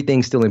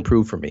 Everything still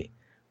improved for me.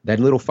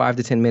 That little 5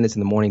 to 10 minutes in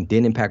the morning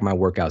didn't impact my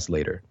workouts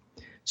later.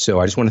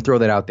 So I just want to throw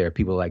that out there.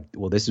 People are like,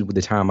 well, this is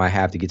the time I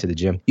have to get to the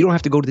gym. You don't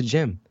have to go to the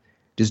gym.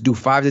 Just do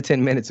 5 to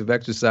 10 minutes of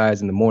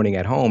exercise in the morning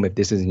at home if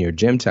this isn't your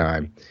gym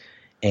time.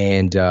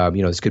 And,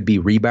 this could be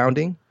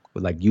rebounding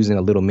with like using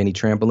a little mini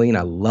trampoline.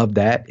 I love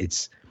that.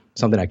 It's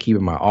something I keep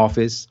in my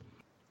office.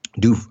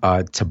 Do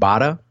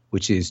Tabata,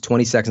 which is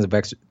 20 seconds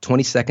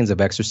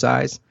of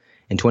exercise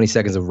and 20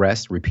 seconds of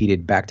rest,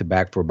 repeated back to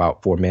back for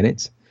about 4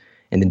 minutes.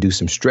 And then do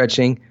some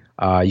stretching.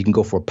 You can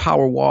go for a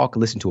power walk,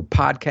 listen to a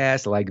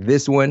podcast like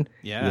this one.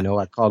 Yeah.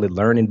 I call it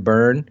Learn and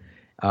Burn.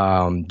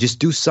 Just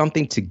do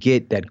something to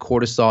get that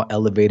cortisol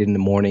elevated in the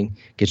morning,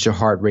 get your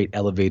heart rate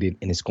elevated,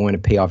 and it's going to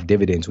pay off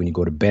dividends when you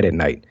go to bed at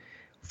night.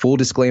 Full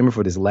disclaimer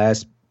for this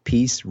last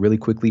piece, really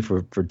quickly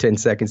for 10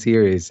 seconds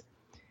here, is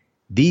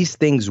these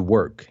things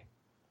work.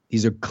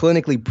 These are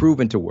clinically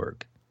proven to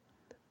work.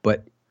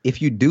 But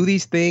if you do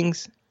these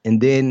things and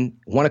then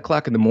 1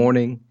 o'clock in the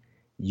morning,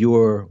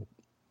 you're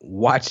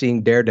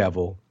watching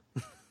Daredevil,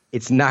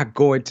 it's not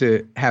going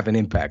to have an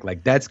impact.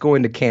 Like, that's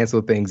going to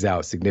cancel things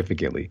out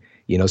significantly,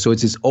 so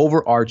it's this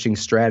overarching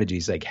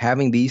strategies, like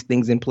having these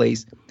things in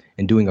place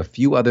and doing a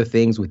few other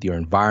things with your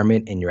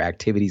environment and your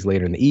activities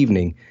later in the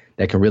evening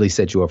that can really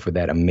set you up for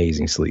that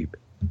amazing sleep.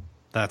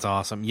 That's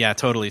awesome. Yeah,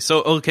 totally.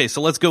 So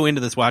let's go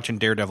into this watching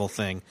Daredevil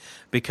thing,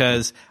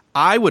 because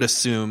I would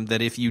assume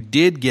that if you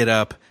did get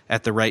up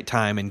at the right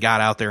time and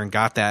got out there and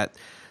got that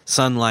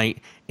sunlight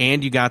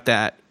and you got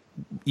that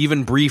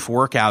even brief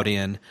workout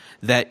in,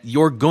 that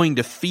you're going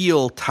to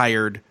feel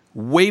tired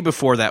way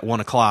before that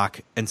 1 o'clock.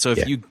 And so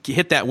if you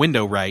hit that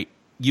window right,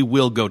 you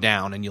will go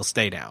down and you'll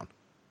stay down.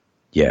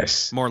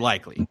 Yes. More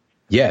likely.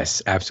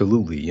 Yes,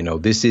 absolutely.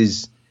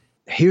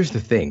 Here's the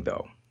thing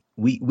though.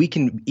 We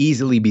can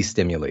easily be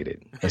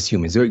stimulated as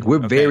humans. We're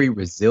very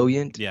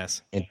resilient.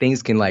 Yes. And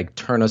things can like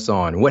turn us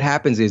on. What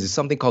happens is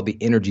something called the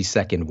energy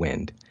second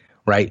wind,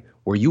 right?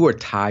 Where you are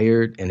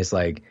tired and it's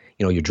like,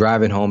 you're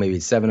driving home, maybe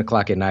it's 7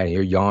 o'clock at night and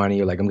you're yawning.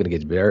 You're like, I'm going to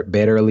get to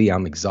bed early.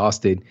 I'm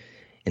exhausted.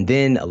 And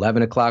then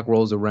 11 o'clock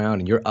rolls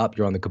around and you're up,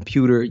 you're on the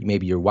computer.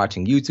 Maybe you're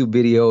watching YouTube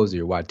videos or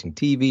you're watching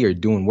TV or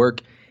doing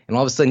work. And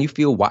all of a sudden you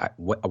feel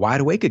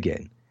wide awake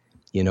again,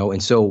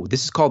 And so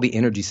this is called the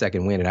energy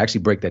second wind. And I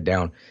actually break that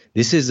down.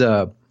 This is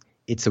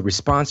it's a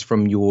response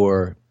from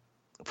your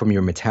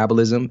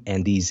metabolism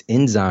and these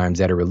enzymes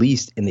that are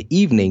released in the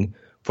evening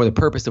for the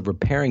purpose of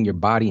repairing your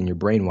body and your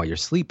brain while you're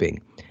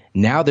sleeping.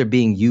 Now they're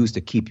being used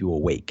to keep you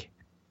awake.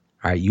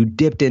 All right, you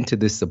dipped into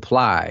this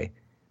supply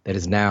that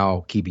is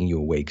now keeping you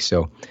awake.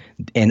 So,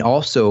 and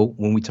also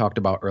when we talked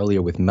about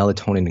earlier with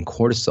melatonin and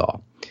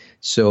cortisol,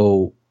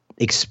 so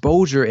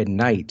exposure at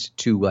night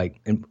to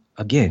and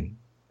again,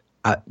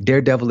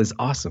 Daredevil is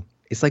awesome.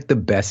 It's like the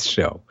best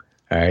show.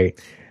 All right.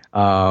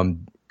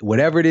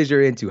 Whatever it is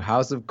you're into,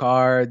 House of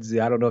Cards,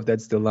 I don't know if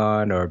that's still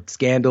on, or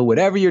Scandal,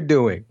 whatever you're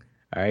doing.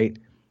 All right.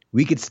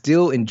 We could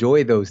still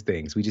enjoy those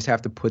things. We just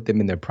have to put them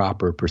in their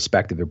proper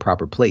perspective, their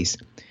proper place.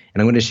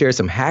 And I'm going to share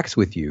some hacks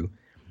with you.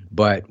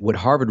 But what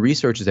Harvard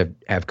researchers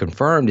have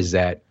confirmed is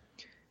that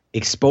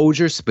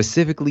exposure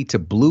specifically to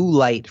blue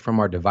light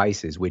from our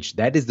devices, which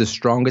that is the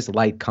strongest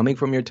light coming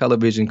from your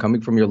television,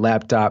 coming from your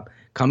laptop,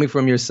 coming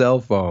from your cell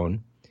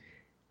phone,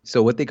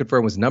 So what they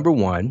confirmed was, number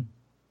one,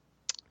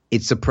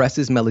 it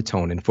suppresses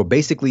melatonin. For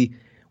basically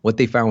what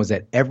they found was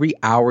that every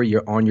hour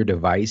you're on your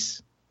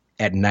device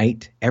at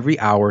night, every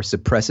hour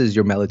suppresses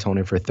your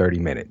melatonin for 30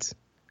 minutes.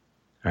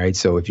 All right.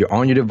 So if you're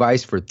on your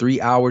device for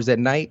 3 hours at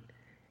night,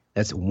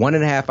 that's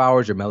 1.5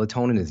 hours your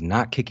melatonin is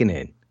not kicking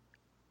in.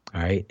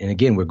 All right. And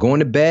again, we're going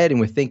to bed and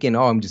we're thinking,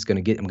 oh, I'm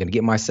going to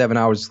get my 7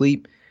 hours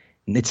sleep.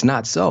 And it's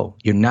not so.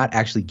 You're not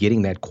actually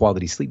getting that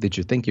quality sleep that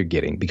you think you're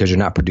getting because you're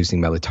not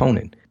producing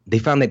melatonin. They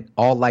found that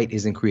all light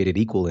isn't created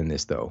equal in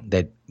this, though,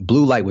 that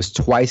blue light was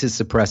twice as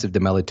suppressive to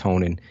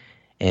melatonin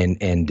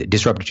and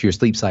disruptive to your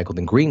sleep cycle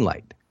than green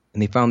light.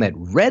 And they found that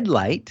red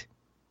light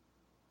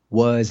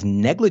was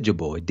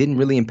negligible. It didn't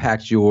really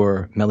impact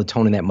your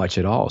melatonin that much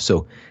at all.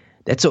 So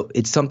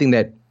it's something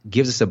that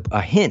gives us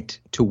a hint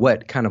to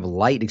what kind of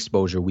light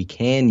exposure we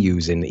can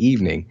use in the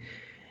evening.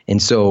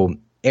 And so,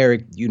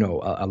 Eric,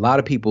 a lot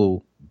of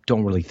people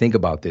don't really think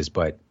about this,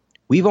 but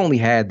we've only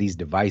had these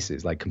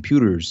devices like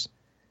computers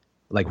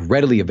like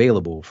readily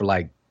available for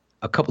like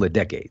a couple of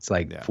decades.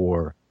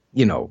 For,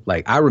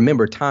 like I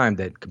remember a time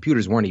that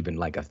computers weren't even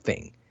like a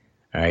thing.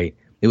 All right.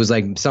 It was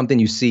like something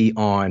you see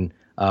on,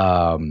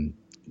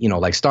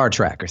 like Star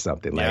Trek or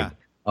something. Yeah.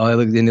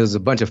 Like, and there was a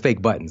bunch of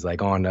fake buttons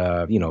like on,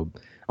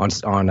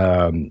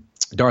 on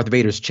Darth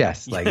Vader's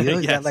chest. Like,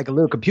 yes. Got like a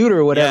little computer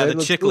or whatever. Yeah,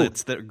 the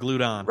chiclets that are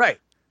glued on. Right.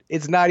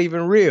 It's not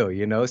even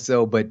real,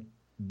 So, but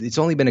it's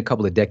only been a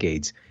couple of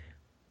decades.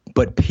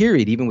 But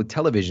period, even with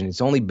television,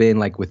 it's only been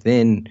like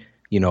within,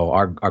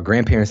 our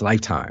grandparents'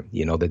 lifetime,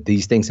 that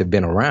these things have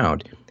been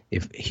around.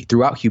 If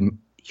throughout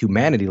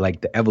humanity,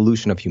 like the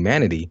evolution of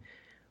humanity,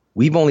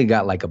 we've only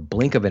got like a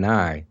blink of an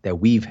eye that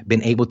we've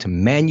been able to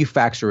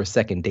manufacture a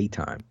second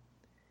daytime.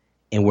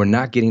 And we're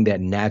not getting that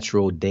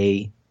natural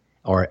day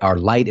or our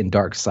light and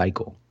dark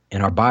cycle.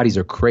 And our bodies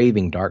are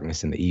craving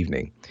darkness in the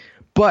evening.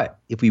 But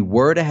if we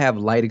were to have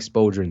light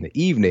exposure in the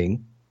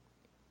evening,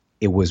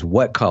 it was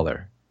what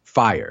color?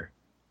 Fire.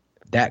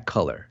 That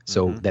color.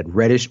 So that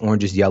reddish,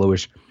 orangish,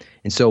 yellowish.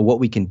 And so what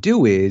we can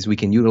do is we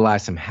can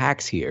utilize some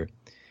hacks here.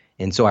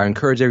 And so I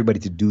encourage everybody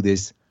to do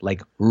this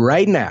like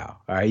right now.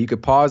 All right. You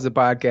could pause the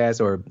podcast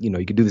or,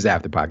 you could do this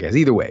after the podcast.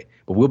 Either way.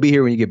 But we'll be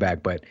here when you get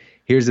back. But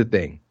here's the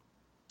thing.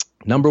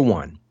 Number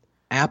one,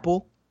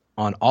 Apple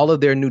on all of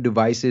their new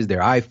devices,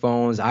 their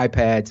iPhones,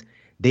 iPads,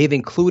 they've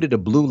included a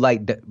blue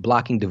light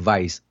blocking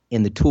device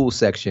in the tool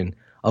section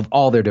of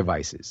all their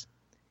devices.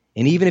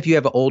 And even if you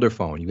have an older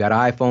phone, you got an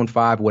iPhone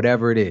 5,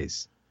 whatever it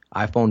is,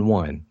 iPhone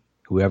 1,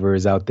 whoever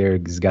is out there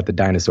has got the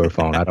dinosaur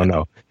phone, I don't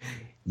know.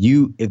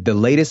 If the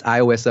latest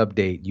iOS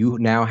update, you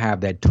now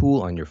have that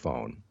tool on your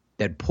phone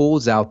that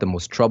pulls out the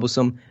most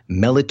troublesome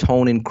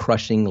melatonin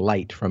crushing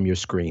light from your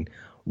screen.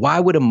 Why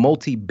would a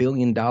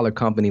multi-billion-dollar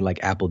company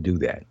like Apple do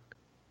that?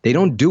 They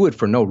don't do it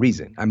for no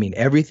reason. I mean,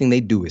 everything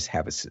they do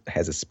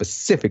has a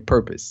specific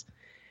purpose.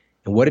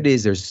 And what it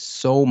is, there's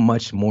so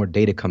much more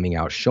data coming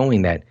out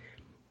showing that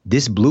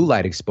this blue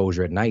light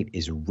exposure at night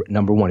is,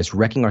 number one, it's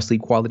wrecking our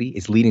sleep quality.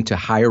 It's leading to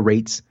higher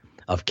rates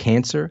of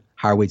cancer,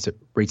 higher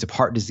rates of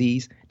heart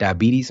disease,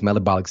 diabetes,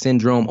 metabolic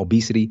syndrome,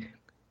 obesity,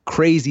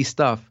 crazy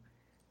stuff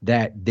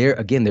that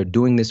they're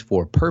doing this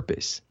for a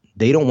purpose.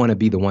 They don't want to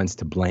be the ones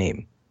to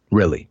blame,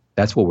 really.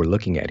 That's what we're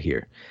looking at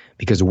here.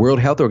 Because the World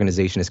Health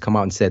Organization has come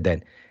out and said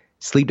that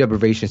sleep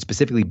deprivation,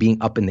 specifically being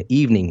up in the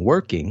evening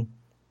working,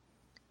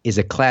 is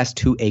a class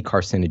 2A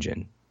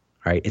carcinogen,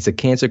 right? It's a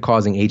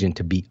cancer-causing agent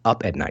to be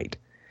up at night.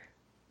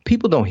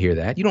 People don't hear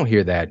that. You don't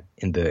hear that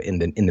in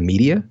the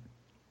media,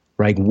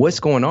 right? What's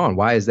going on?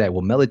 Why is that?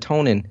 Well,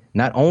 melatonin,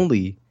 not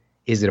only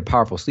is it a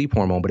powerful sleep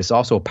hormone, but it's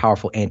also a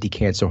powerful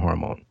anti-cancer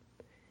hormone.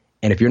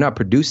 And if you're not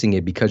producing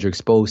it because you're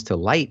exposed to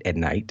light at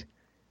night,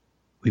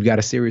 we've got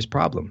a serious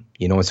problem,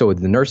 And so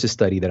the nurses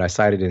study that I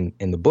cited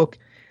in the book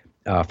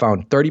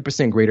found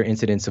 30% greater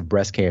incidence of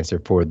breast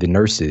cancer for the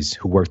nurses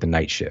who work the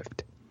night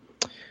shift.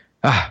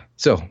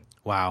 So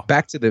wow.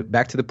 Back to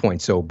the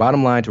point. So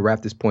bottom line, to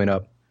wrap this point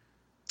up,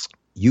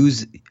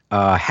 use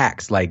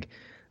hacks like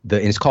and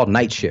it's called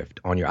Night Shift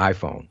on your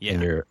iPhone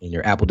in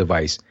your Apple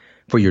device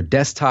for your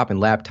desktop and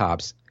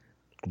laptops.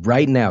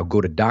 Right now,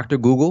 go to Dr.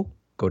 Google,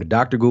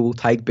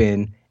 type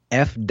in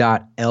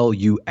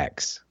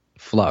f.lux,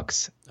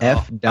 flux.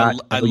 F.lux.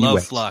 I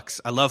love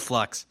flux. I love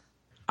flux.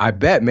 I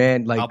bet,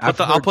 man. Like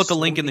I'll put the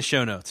link in the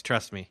show notes.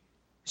 Trust me.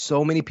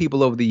 So many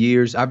people over the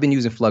years. I've been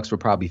using Flux for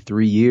probably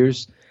 3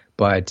 years,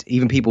 but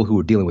even people who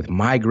are dealing with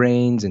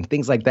migraines and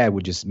things like that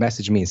would just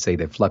message me and say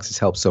that Flux has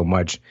helped so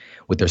much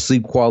with their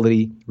sleep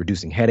quality,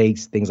 reducing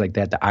headaches, things like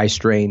that, the eye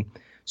strain.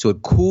 So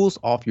it cools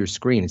off your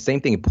screen. And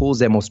same thing, it pulls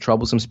that most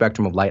troublesome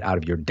spectrum of light out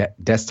of your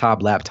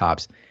desktop,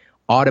 laptops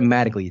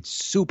automatically. It's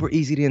super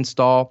easy to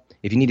install.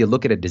 If you need to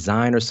look at a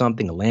design or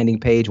something, a landing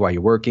page while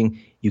you're working,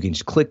 you can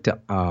just click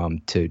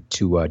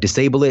to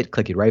disable it,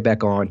 click it right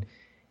back on.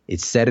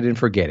 It's set it and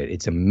forget it.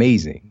 It's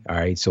amazing. All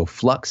right. So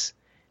Flux,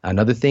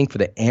 another thing for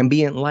the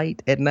ambient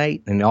light at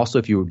night. And also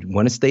if you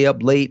want to stay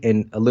up late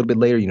and a little bit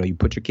later, you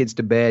put your kids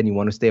to bed and you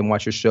want to stay and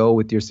watch your show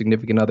with your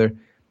significant other.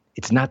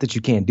 It's not that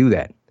you can't do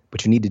that,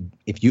 but you need to,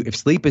 if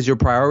sleep is your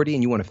priority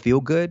and you want to feel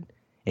good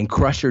and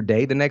crush your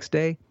day the next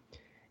day,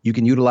 you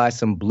can utilize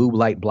some blue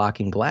light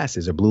blocking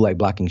glasses or blue light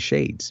blocking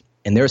shades.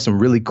 And there are some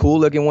really cool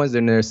looking ones,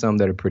 and there are some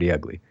that are pretty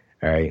ugly.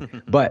 All right.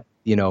 But,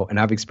 and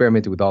I've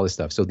experimented with all this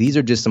stuff. So these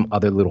are just some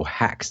other little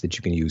hacks that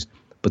you can use.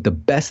 But the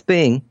best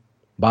thing,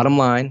 bottom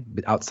line,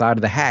 outside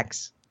of the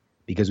hacks,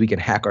 because we can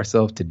hack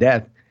ourselves to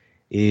death,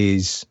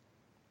 is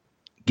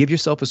give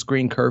yourself a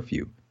screen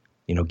curfew.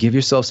 Give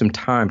yourself some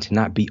time to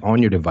not be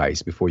on your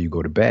device before you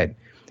go to bed.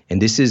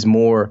 And this is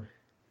more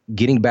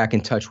getting back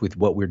in touch with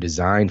what we're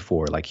designed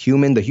for. Like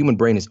the human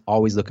brain is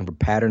always looking for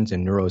patterns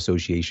and neural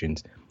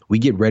associations. We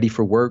get ready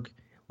for work.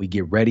 We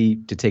get ready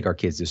to take our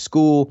kids to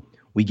school.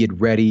 We get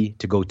ready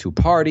to go to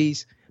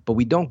parties, but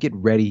we don't get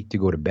ready to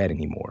go to bed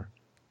anymore.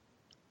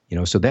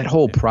 So that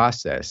whole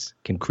process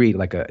can create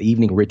like an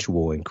evening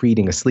ritual and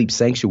creating a sleep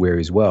sanctuary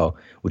as well,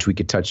 which we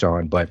could touch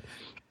on. But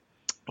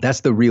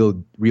that's the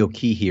real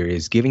key here,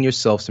 is giving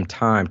yourself some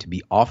time to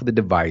be off of the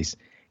device,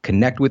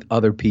 connect with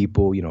other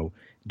people,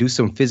 do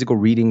some physical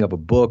reading of a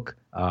book,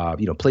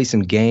 play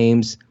some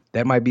games.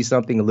 That might be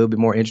something a little bit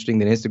more interesting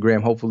than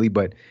Instagram, hopefully.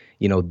 But,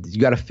 you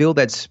got to fill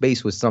that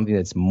space with something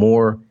that's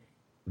more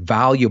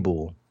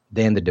valuable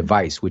than the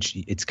device, which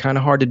it's kind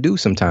of hard to do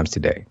sometimes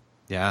today.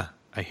 Yeah,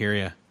 I hear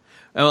you.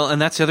 Well,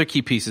 and that's the other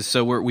key pieces.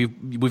 So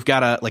we've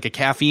got a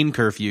caffeine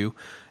curfew,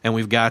 and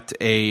we've got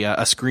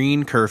a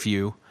screen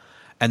curfew,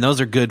 and those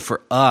are good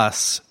for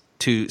us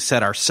to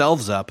set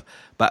ourselves up.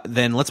 But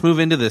then let's move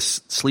into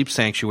this sleep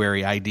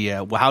sanctuary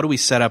idea. Well, how do we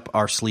set up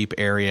our sleep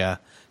area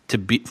to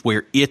be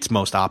where it's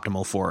most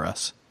optimal for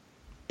us?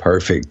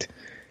 Perfect.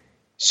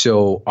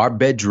 So our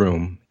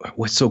bedroom,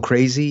 what's so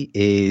crazy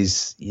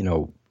is,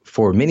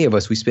 for many of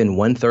us, we spend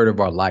 1/3 of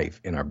our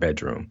life in our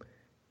bedroom,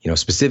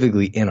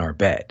 specifically in our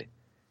bed.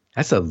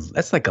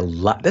 That's like a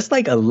lot. That's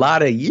like a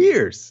lot of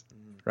years,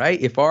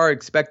 right? If we're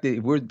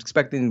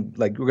expecting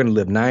like we're going to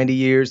live 90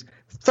 years,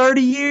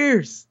 30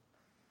 years,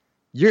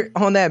 you're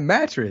on that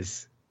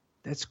mattress.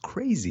 That's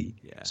crazy.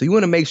 Yeah. So you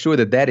want to make sure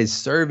that is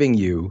serving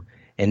you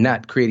and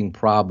not creating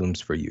problems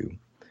for you.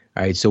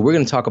 All right. So we're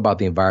going to talk about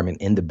the environment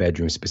in the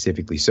bedroom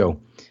specifically. So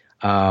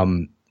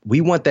we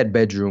want that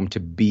bedroom to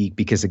be,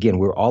 because again,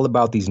 we're all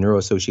about these neural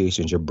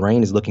associations. Your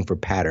brain is looking for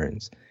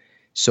patterns.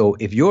 So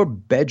if your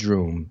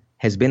bedroom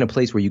has been a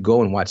place where you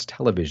go and watch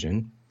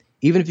television,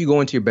 even if you go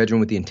into your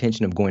bedroom with the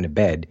intention of going to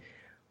bed,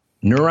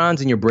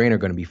 neurons in your brain are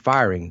going to be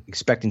firing,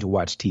 expecting to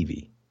watch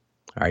TV.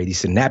 All right. These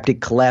synaptic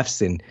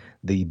clefts and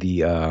the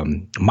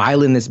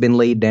myelin that's been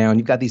laid down.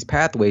 You've got these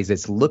pathways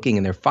that's looking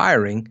and they're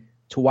firing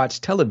to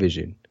watch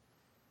television,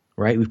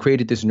 right? We've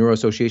created this neural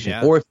association.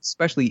 Yeah. Or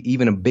especially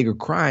even a bigger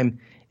crime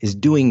is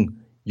doing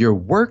your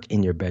work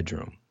in your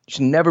bedroom. You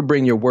should never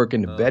bring your work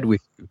into bed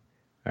with you,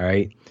 all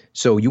right?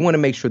 So you want to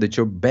make sure that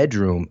your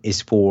bedroom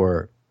is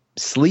for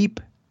sleep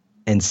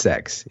and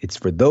sex. It's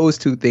for those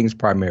two things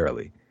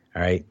primarily,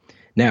 all right?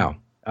 Now,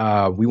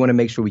 we want to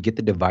make sure we get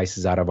the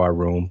devices out of our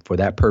room for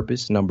that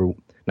purpose, number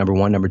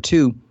one. Number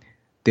two,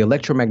 the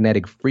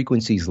electromagnetic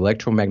frequencies,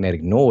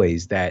 electromagnetic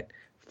noise that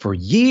for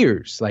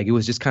years, like it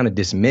was just kind of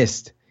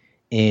dismissed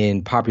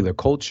in popular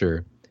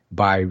culture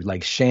by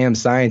like sham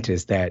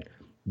scientists that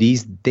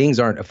these things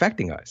aren't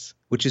affecting us,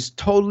 which is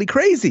totally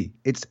crazy.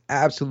 It's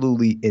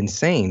absolutely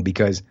insane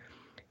because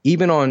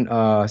even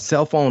on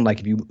cell phone,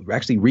 like if you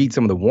actually read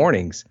some of the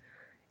warnings,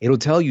 it'll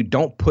tell you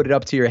don't put it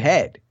up to your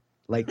head.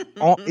 Like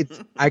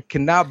I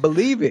cannot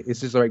believe it. It's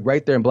just like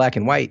right there in black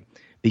and white.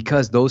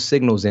 Because those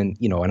signals and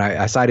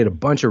I cited a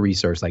bunch of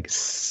research, like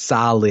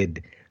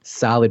solid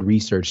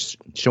research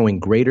showing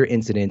greater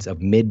incidence of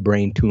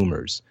midbrain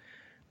tumors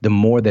the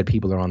more that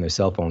people are on their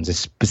cell phones. And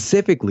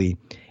specifically,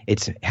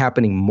 it's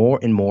happening more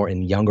and more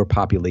in younger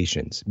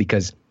populations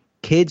because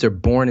kids are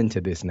born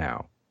into this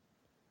now.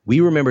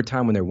 We remember a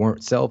time when there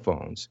weren't cell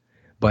phones,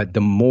 but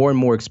the more and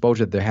more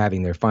exposure that they're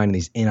having, they're finding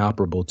these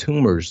inoperable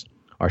tumors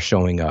are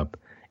showing up.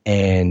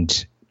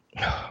 And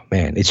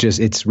man,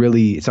 it's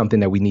really something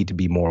that we need to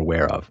be more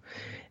aware of.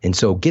 And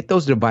so get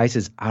those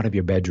devices out of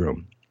your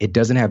bedroom. It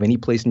doesn't have any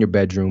place in your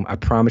bedroom. I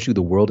promise you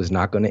the world is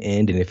not going to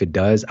end. And if it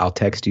does, I'll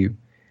text you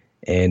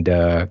and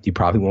you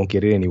probably won't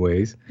get it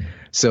anyways.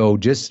 So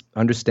just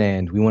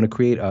understand, we want to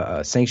create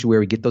a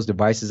sanctuary, get those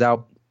devices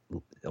out.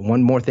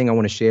 One more thing I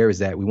want to share is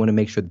that we want to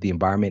make sure that the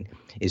environment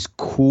is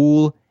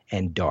cool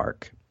and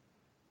dark.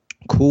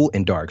 Cool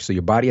and dark. So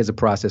your body has a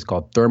process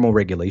called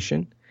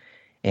thermoregulation.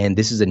 And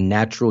this is a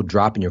natural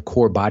drop in your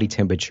core body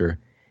temperature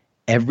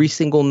every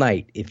single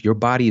night. If your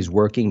body is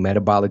working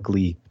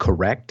metabolically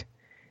correct,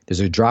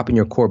 there's a drop in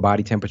your core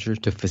body temperature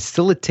to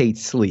facilitate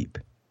sleep.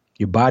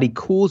 Your body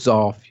cools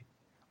off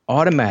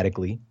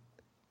automatically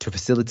to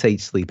facilitate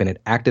sleep, and it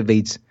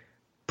activates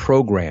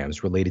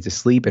programs related to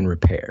sleep and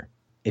repair.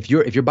 If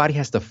your body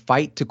has to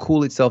fight to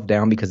cool itself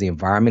down because the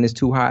environment is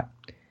too hot,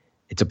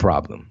 it's a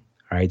problem.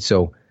 All right.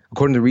 So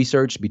according to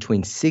research,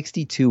 between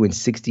 62 and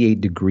 68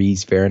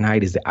 degrees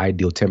Fahrenheit is the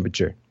ideal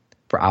temperature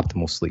for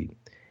optimal sleep.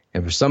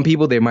 And for some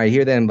people, they might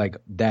hear that and like,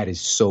 that is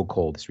so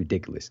cold. It's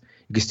ridiculous.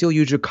 You can still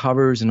use your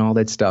covers and all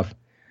that stuff.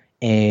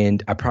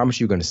 And I promise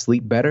you're going to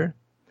sleep better.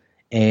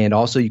 And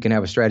also you can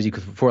have a strategy,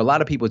 because for a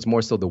lot of people, it's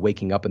more so the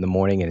waking up in the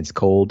morning and it's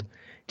cold.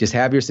 Just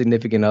have your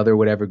significant other,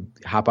 whatever,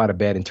 hop out of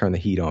bed and turn the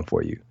heat on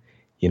for you,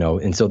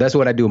 And so that's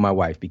what I do with my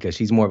wife, because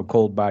she's more of a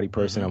cold body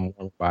person. I'm a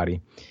warm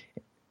body.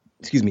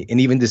 Excuse me. And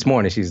even this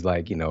morning, she's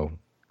like,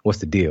 what's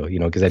the deal?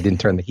 Because I didn't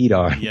turn the heat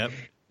on. Yep.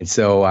 And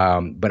so,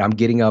 but I'm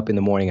getting up in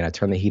the morning and I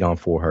turn the heat on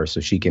for her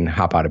so she can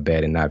hop out of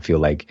bed and not feel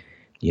like,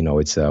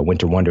 it's a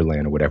winter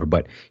wonderland or whatever.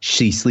 But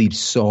she sleeps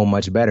so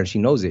much better. She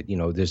knows it.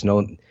 There's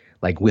no,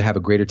 we have a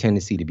greater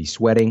tendency to be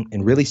sweating.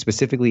 And really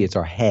specifically, it's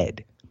our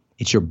head.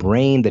 It's your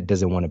brain that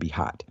doesn't want to be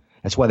hot.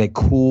 That's why that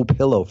cool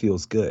pillow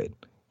feels good.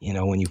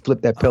 When you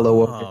flip that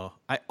pillow over.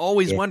 I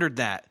always wondered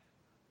that.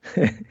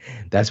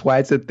 That's why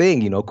it's a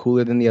thing,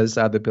 cooler than the other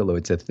side of the pillow.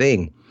 It's a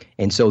thing.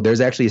 And so there's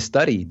actually a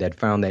study that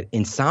found that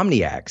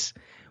insomniacs,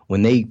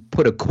 when they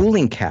put a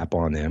cooling cap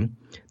on them,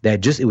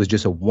 it was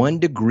just a 1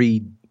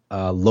 degree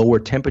lower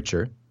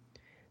temperature,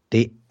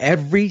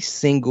 every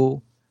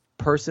single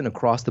person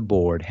across the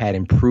board had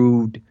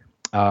improved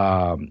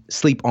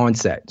sleep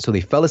onset. So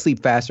they fell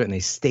asleep faster and they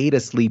stayed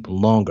asleep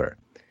longer,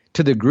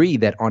 to the degree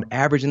that on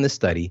average in the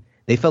study,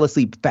 they fell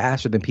asleep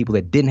faster than people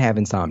that didn't have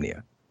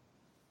insomnia.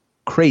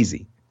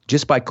 Crazy.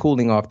 Just by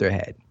cooling off their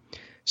head.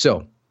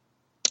 So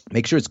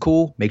make sure it's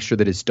cool. Make sure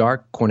that it's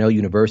dark. Cornell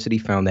University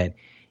found that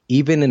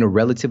even in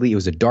it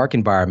was a dark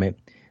environment,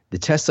 the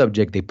test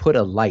subject, they put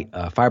a light,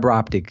 fiber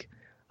optic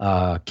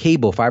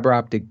cable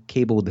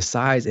the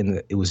size,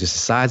 and it was just the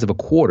size of a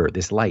quarter,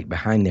 this light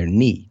behind their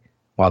knee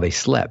while they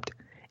slept.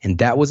 And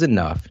that was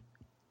enough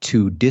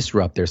to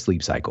disrupt their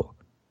sleep cycle.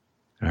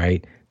 All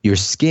right. Your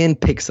skin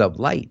picks up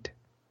light.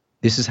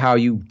 This is how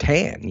you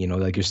tan,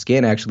 your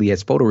skin actually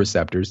has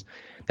photoreceptors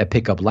that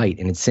pick up light,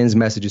 and it sends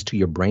messages to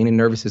your brain and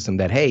nervous system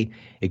that, hey,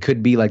 it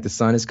could be like the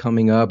sun is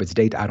coming up, it's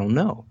daytime, I don't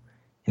know.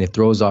 And it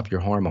throws off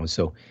your hormones.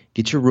 So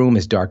get your room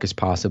as dark as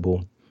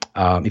possible.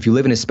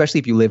 Especially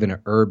if you live in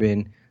an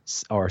urban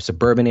or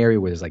suburban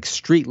area where there's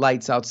street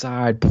lights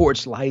outside,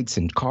 porch lights,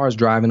 and cars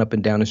driving up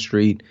and down the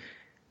street,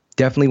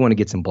 definitely want to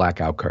get some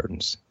blackout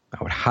curtains.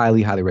 I would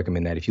highly, highly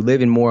recommend that. If you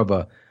live in more of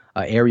a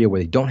area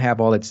where they don't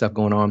have all that stuff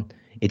going on,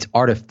 it's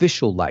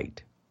artificial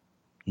light,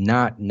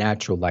 not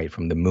natural light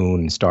from the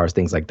moon and stars,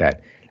 things like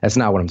that. That's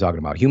not what I'm talking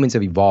about. Humans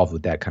have evolved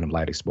with that kind of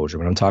light exposure,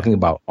 but I'm talking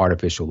about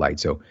artificial light.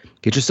 So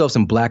get yourself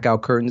some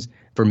blackout curtains.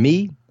 For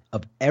me,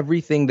 of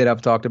everything that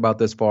I've talked about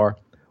thus far,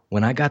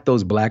 when I got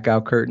those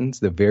blackout curtains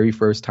the very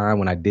first time,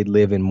 when I did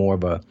live in more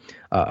of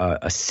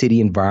a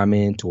city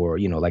environment or,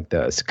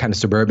 the kind of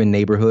suburban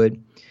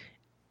neighborhood,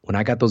 when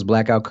I got those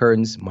blackout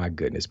curtains, my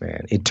goodness,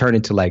 man, it turned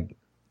into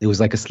it was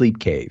like a sleep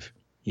cave.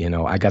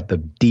 I got the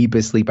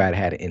deepest sleep I'd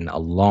had in a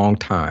long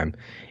time,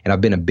 and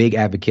I've been a big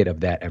advocate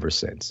of that ever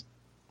since.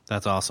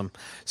 That's awesome.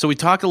 So we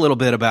talked a little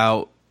bit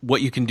about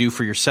what you can do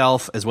for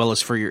yourself as well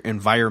as for your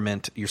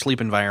environment, your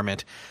sleep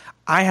environment.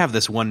 I have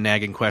this one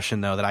nagging question,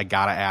 though, that I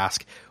got to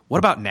ask. What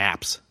about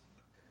naps?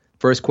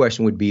 First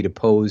question would be to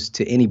pose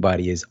to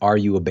anybody is, are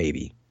you a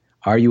baby?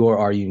 Are you or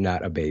are you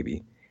not a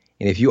baby?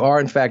 And if you are,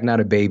 in fact, not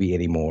a baby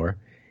anymore,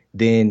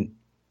 then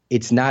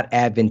it's not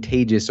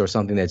advantageous or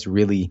something that's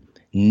really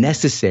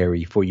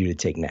necessary for you to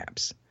take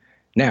naps.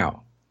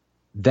 Now,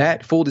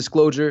 that full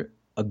disclosure,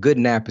 a good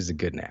nap is a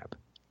good nap.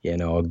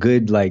 A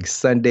good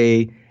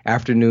Sunday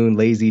afternoon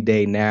lazy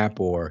day nap,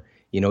 or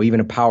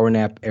even a power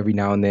nap every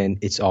now and then,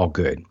 it's all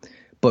good.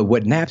 But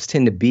what naps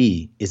tend to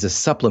be is a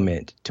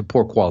supplement to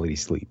poor quality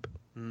sleep,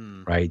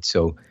 right?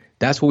 So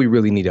that's what we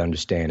really need to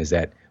understand, is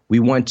that we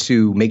want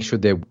to make sure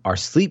that our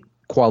sleep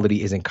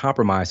quality isn't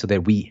compromised so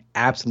that we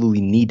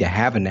absolutely need to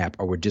have a nap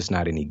or we're just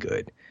not any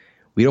good.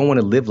 We don't want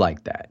to live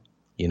like that.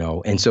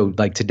 And so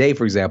today,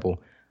 for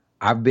example,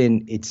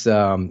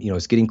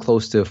 it's getting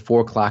close to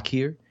 4:00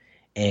 here,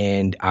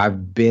 and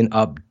I've been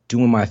up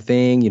doing my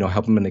thing,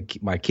 helping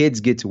my kids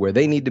get to where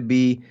they need to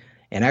be.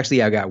 And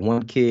actually, I got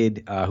one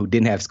kid who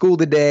didn't have school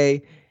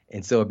today.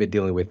 And so I've been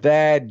dealing with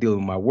that, dealing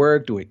with my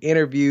work, doing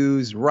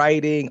interviews,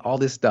 writing, all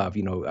this stuff,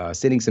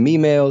 sending some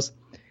emails.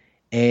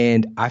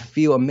 And I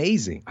feel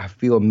amazing. I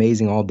feel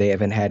amazing all day. I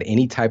haven't had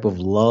any type of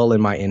lull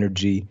in my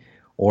energy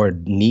or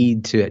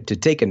need to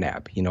take a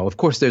nap. Of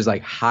course, there's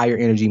higher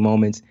energy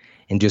moments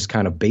and just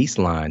kind of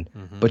baseline,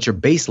 but your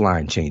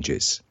baseline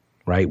changes,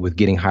 right, with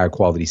getting higher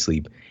quality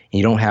sleep, and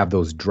you don't have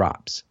those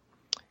drops.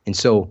 And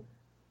so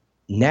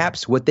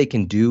naps, what they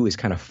can do is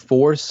kind of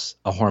force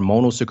a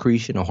hormonal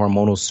secretion, a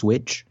hormonal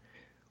switch,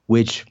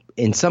 which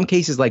in some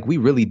cases, we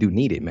really do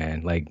need it,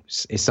 man.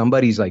 If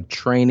somebody's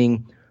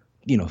training,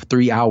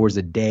 3 hours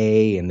a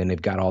day, and then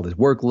they've got all this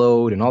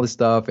workload and all this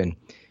stuff, and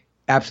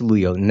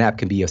absolutely, a nap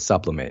can be a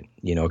supplement.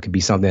 It could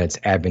be something that's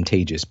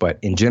advantageous. But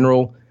in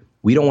general,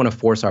 we don't want to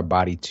force our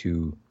body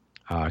to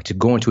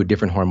go into a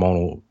different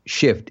hormonal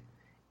shift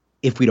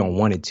if we don't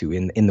want it to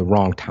in the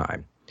wrong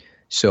time.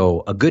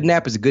 So a good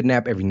nap is a good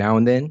nap every now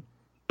and then,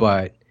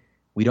 but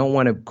we don't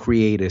want to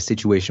create a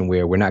situation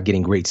where we're not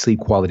getting great sleep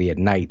quality at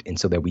night, and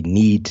so that we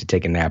need to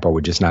take a nap or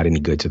we're just not any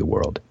good to the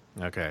world.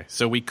 Okay.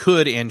 So we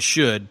could and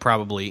should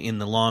probably, in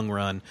the long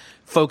run,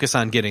 focus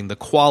on getting the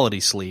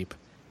quality sleep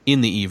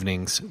in the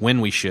evenings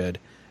when we should,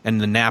 and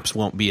the naps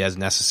won't be as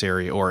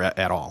necessary or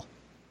at all.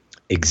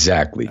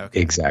 Exactly. Okay.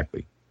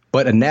 Exactly.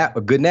 But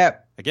a good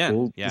nap, again,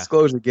 full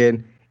disclosure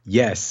again,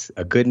 yes,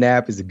 a good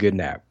nap is a good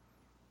nap.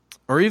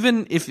 Or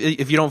even if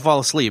you don't fall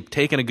asleep,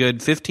 taking a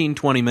good 15,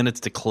 20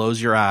 minutes to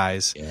close your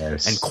eyes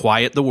and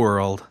quiet the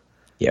world.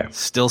 Yeah.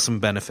 Still some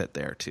benefit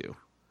there too.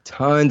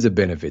 Tons of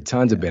benefit.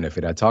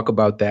 I talk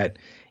about that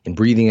in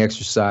breathing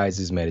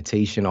exercises,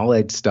 meditation, all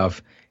that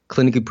stuff,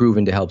 clinically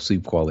proven to help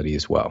sleep quality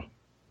as well.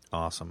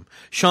 Awesome.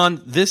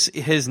 Shawn, this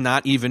is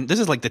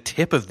like the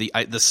tip of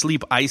the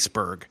sleep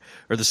iceberg,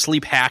 or the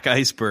sleep hack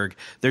iceberg.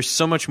 There's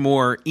so much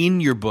more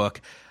in your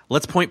book.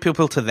 Let's point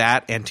people to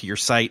that and to your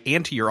site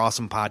and to your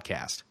awesome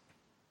podcast.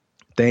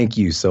 Thank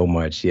you so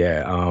much.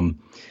 Yeah.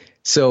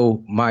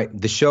 So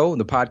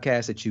the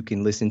podcast that you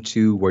can listen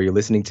to where you're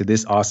listening to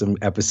this awesome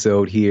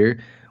episode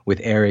here with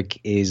Eric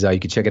is you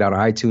can check it out on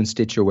iTunes,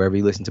 Stitcher, wherever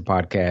you listen to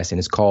podcasts. And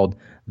it's called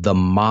The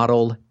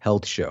Model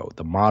Health Show,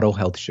 The Model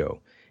Health Show.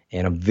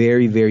 And I'm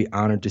very, very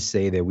honored to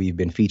say that we've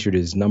been featured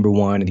as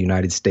 #1 in the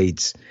United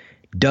States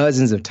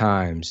dozens of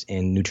times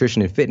in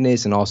nutrition and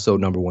fitness, and also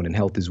 #1 in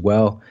health as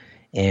well.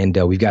 And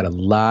we've got a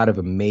lot of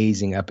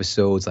amazing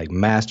episodes, like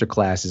master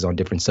classes on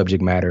different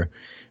subject matter,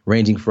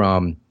 ranging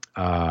from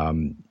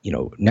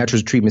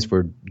natural treatments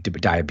for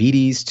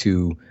diabetes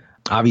to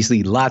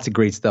obviously lots of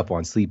great stuff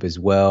on sleep as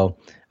well,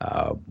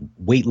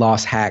 weight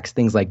loss hacks,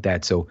 things like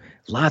that. So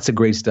lots of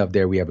great stuff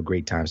there. We have a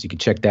great time. So you can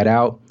check that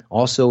out.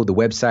 Also, the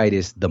website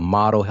is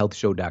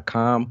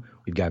themodelhealthshow.com.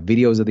 We've got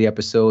videos of the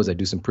episodes. I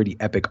do some pretty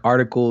epic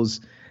articles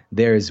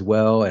there as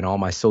well. And all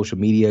my social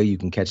media, you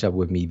can catch up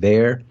with me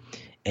there.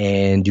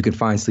 And you can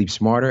find Sleep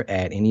Smarter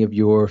at any of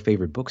your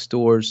favorite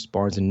bookstores,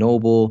 Barnes &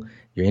 Noble,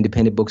 your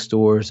independent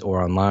bookstores,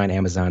 or online,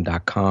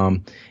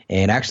 Amazon.com.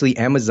 And actually,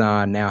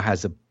 Amazon now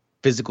has a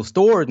physical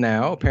store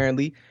now,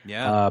 apparently.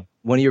 Yeah.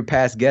 One of your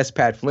past guests,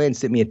 Pat Flynn,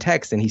 sent me a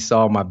text, and he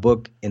saw my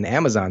book in the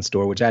Amazon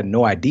store, which I had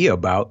no idea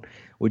about,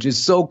 which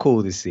is so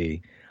cool to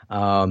see.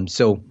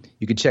 So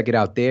you can check it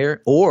out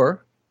there.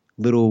 Or,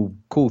 little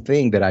cool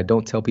thing that I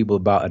don't tell people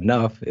about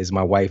enough is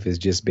my wife has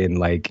just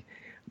been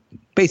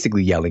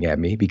basically yelling at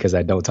me because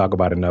I don't talk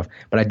about it enough.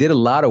 But I did a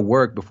lot of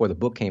work before the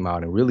book came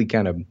out and really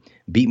kind of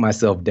beat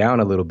myself down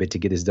a little bit to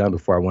get this done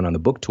before I went on the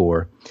book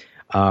tour.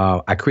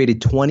 I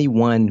created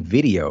 21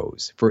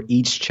 videos for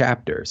each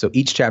chapter. So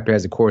each chapter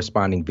has a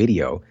corresponding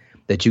video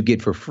that you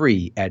get for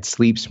free at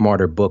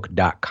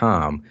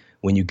sleepsmarterbook.com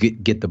when you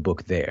get the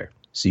book there.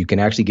 So you can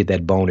actually get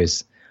that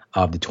bonus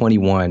of the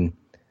 21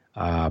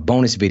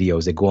 bonus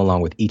videos that go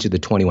along with each of the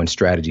 21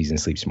 strategies in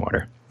Sleep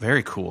Smarter.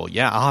 Very cool.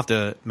 Yeah, I'll have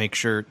to make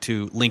sure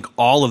to link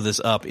all of this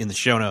up in the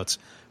show notes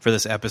for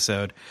this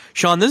episode.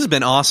 Shawn, this has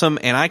been awesome,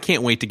 and I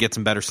can't wait to get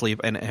some better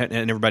sleep, and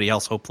everybody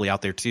else hopefully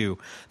out there too.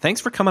 Thanks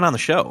for coming on the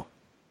show.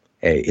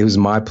 Hey, it was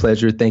my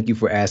pleasure. Thank you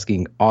for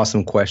asking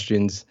awesome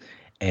questions,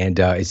 and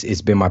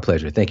it's been my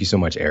pleasure. Thank you so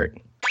much,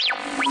 Eric.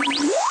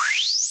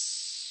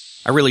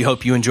 I really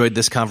hope you enjoyed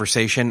this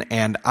conversation,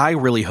 and I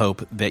really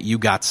hope that you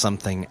got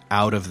something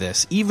out of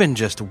this. Even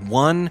just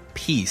one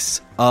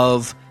piece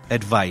of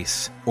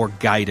advice or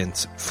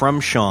guidance from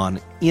Shawn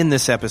in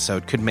this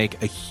episode could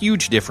make a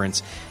huge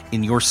difference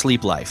in your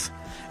sleep life.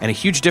 And a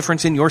huge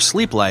difference in your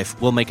sleep life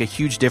will make a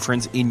huge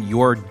difference in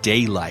your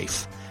day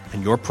life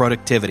and your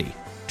productivity.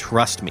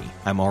 Trust me,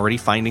 I'm already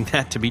finding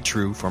that to be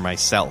true for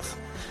myself.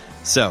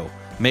 So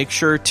make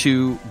sure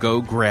to go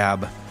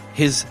grab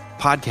his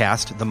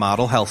podcast, The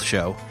Model Health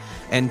Show,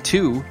 and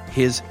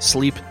his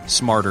Sleep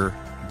Smarter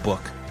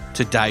book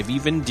to dive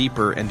even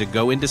deeper and to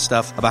go into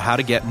stuff about how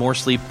to get more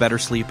sleep, better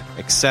sleep,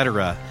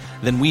 etc.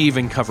 than we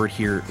even covered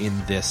here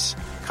in this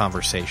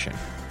conversation.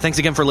 Thanks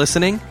again for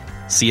listening.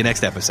 See you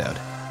next episode.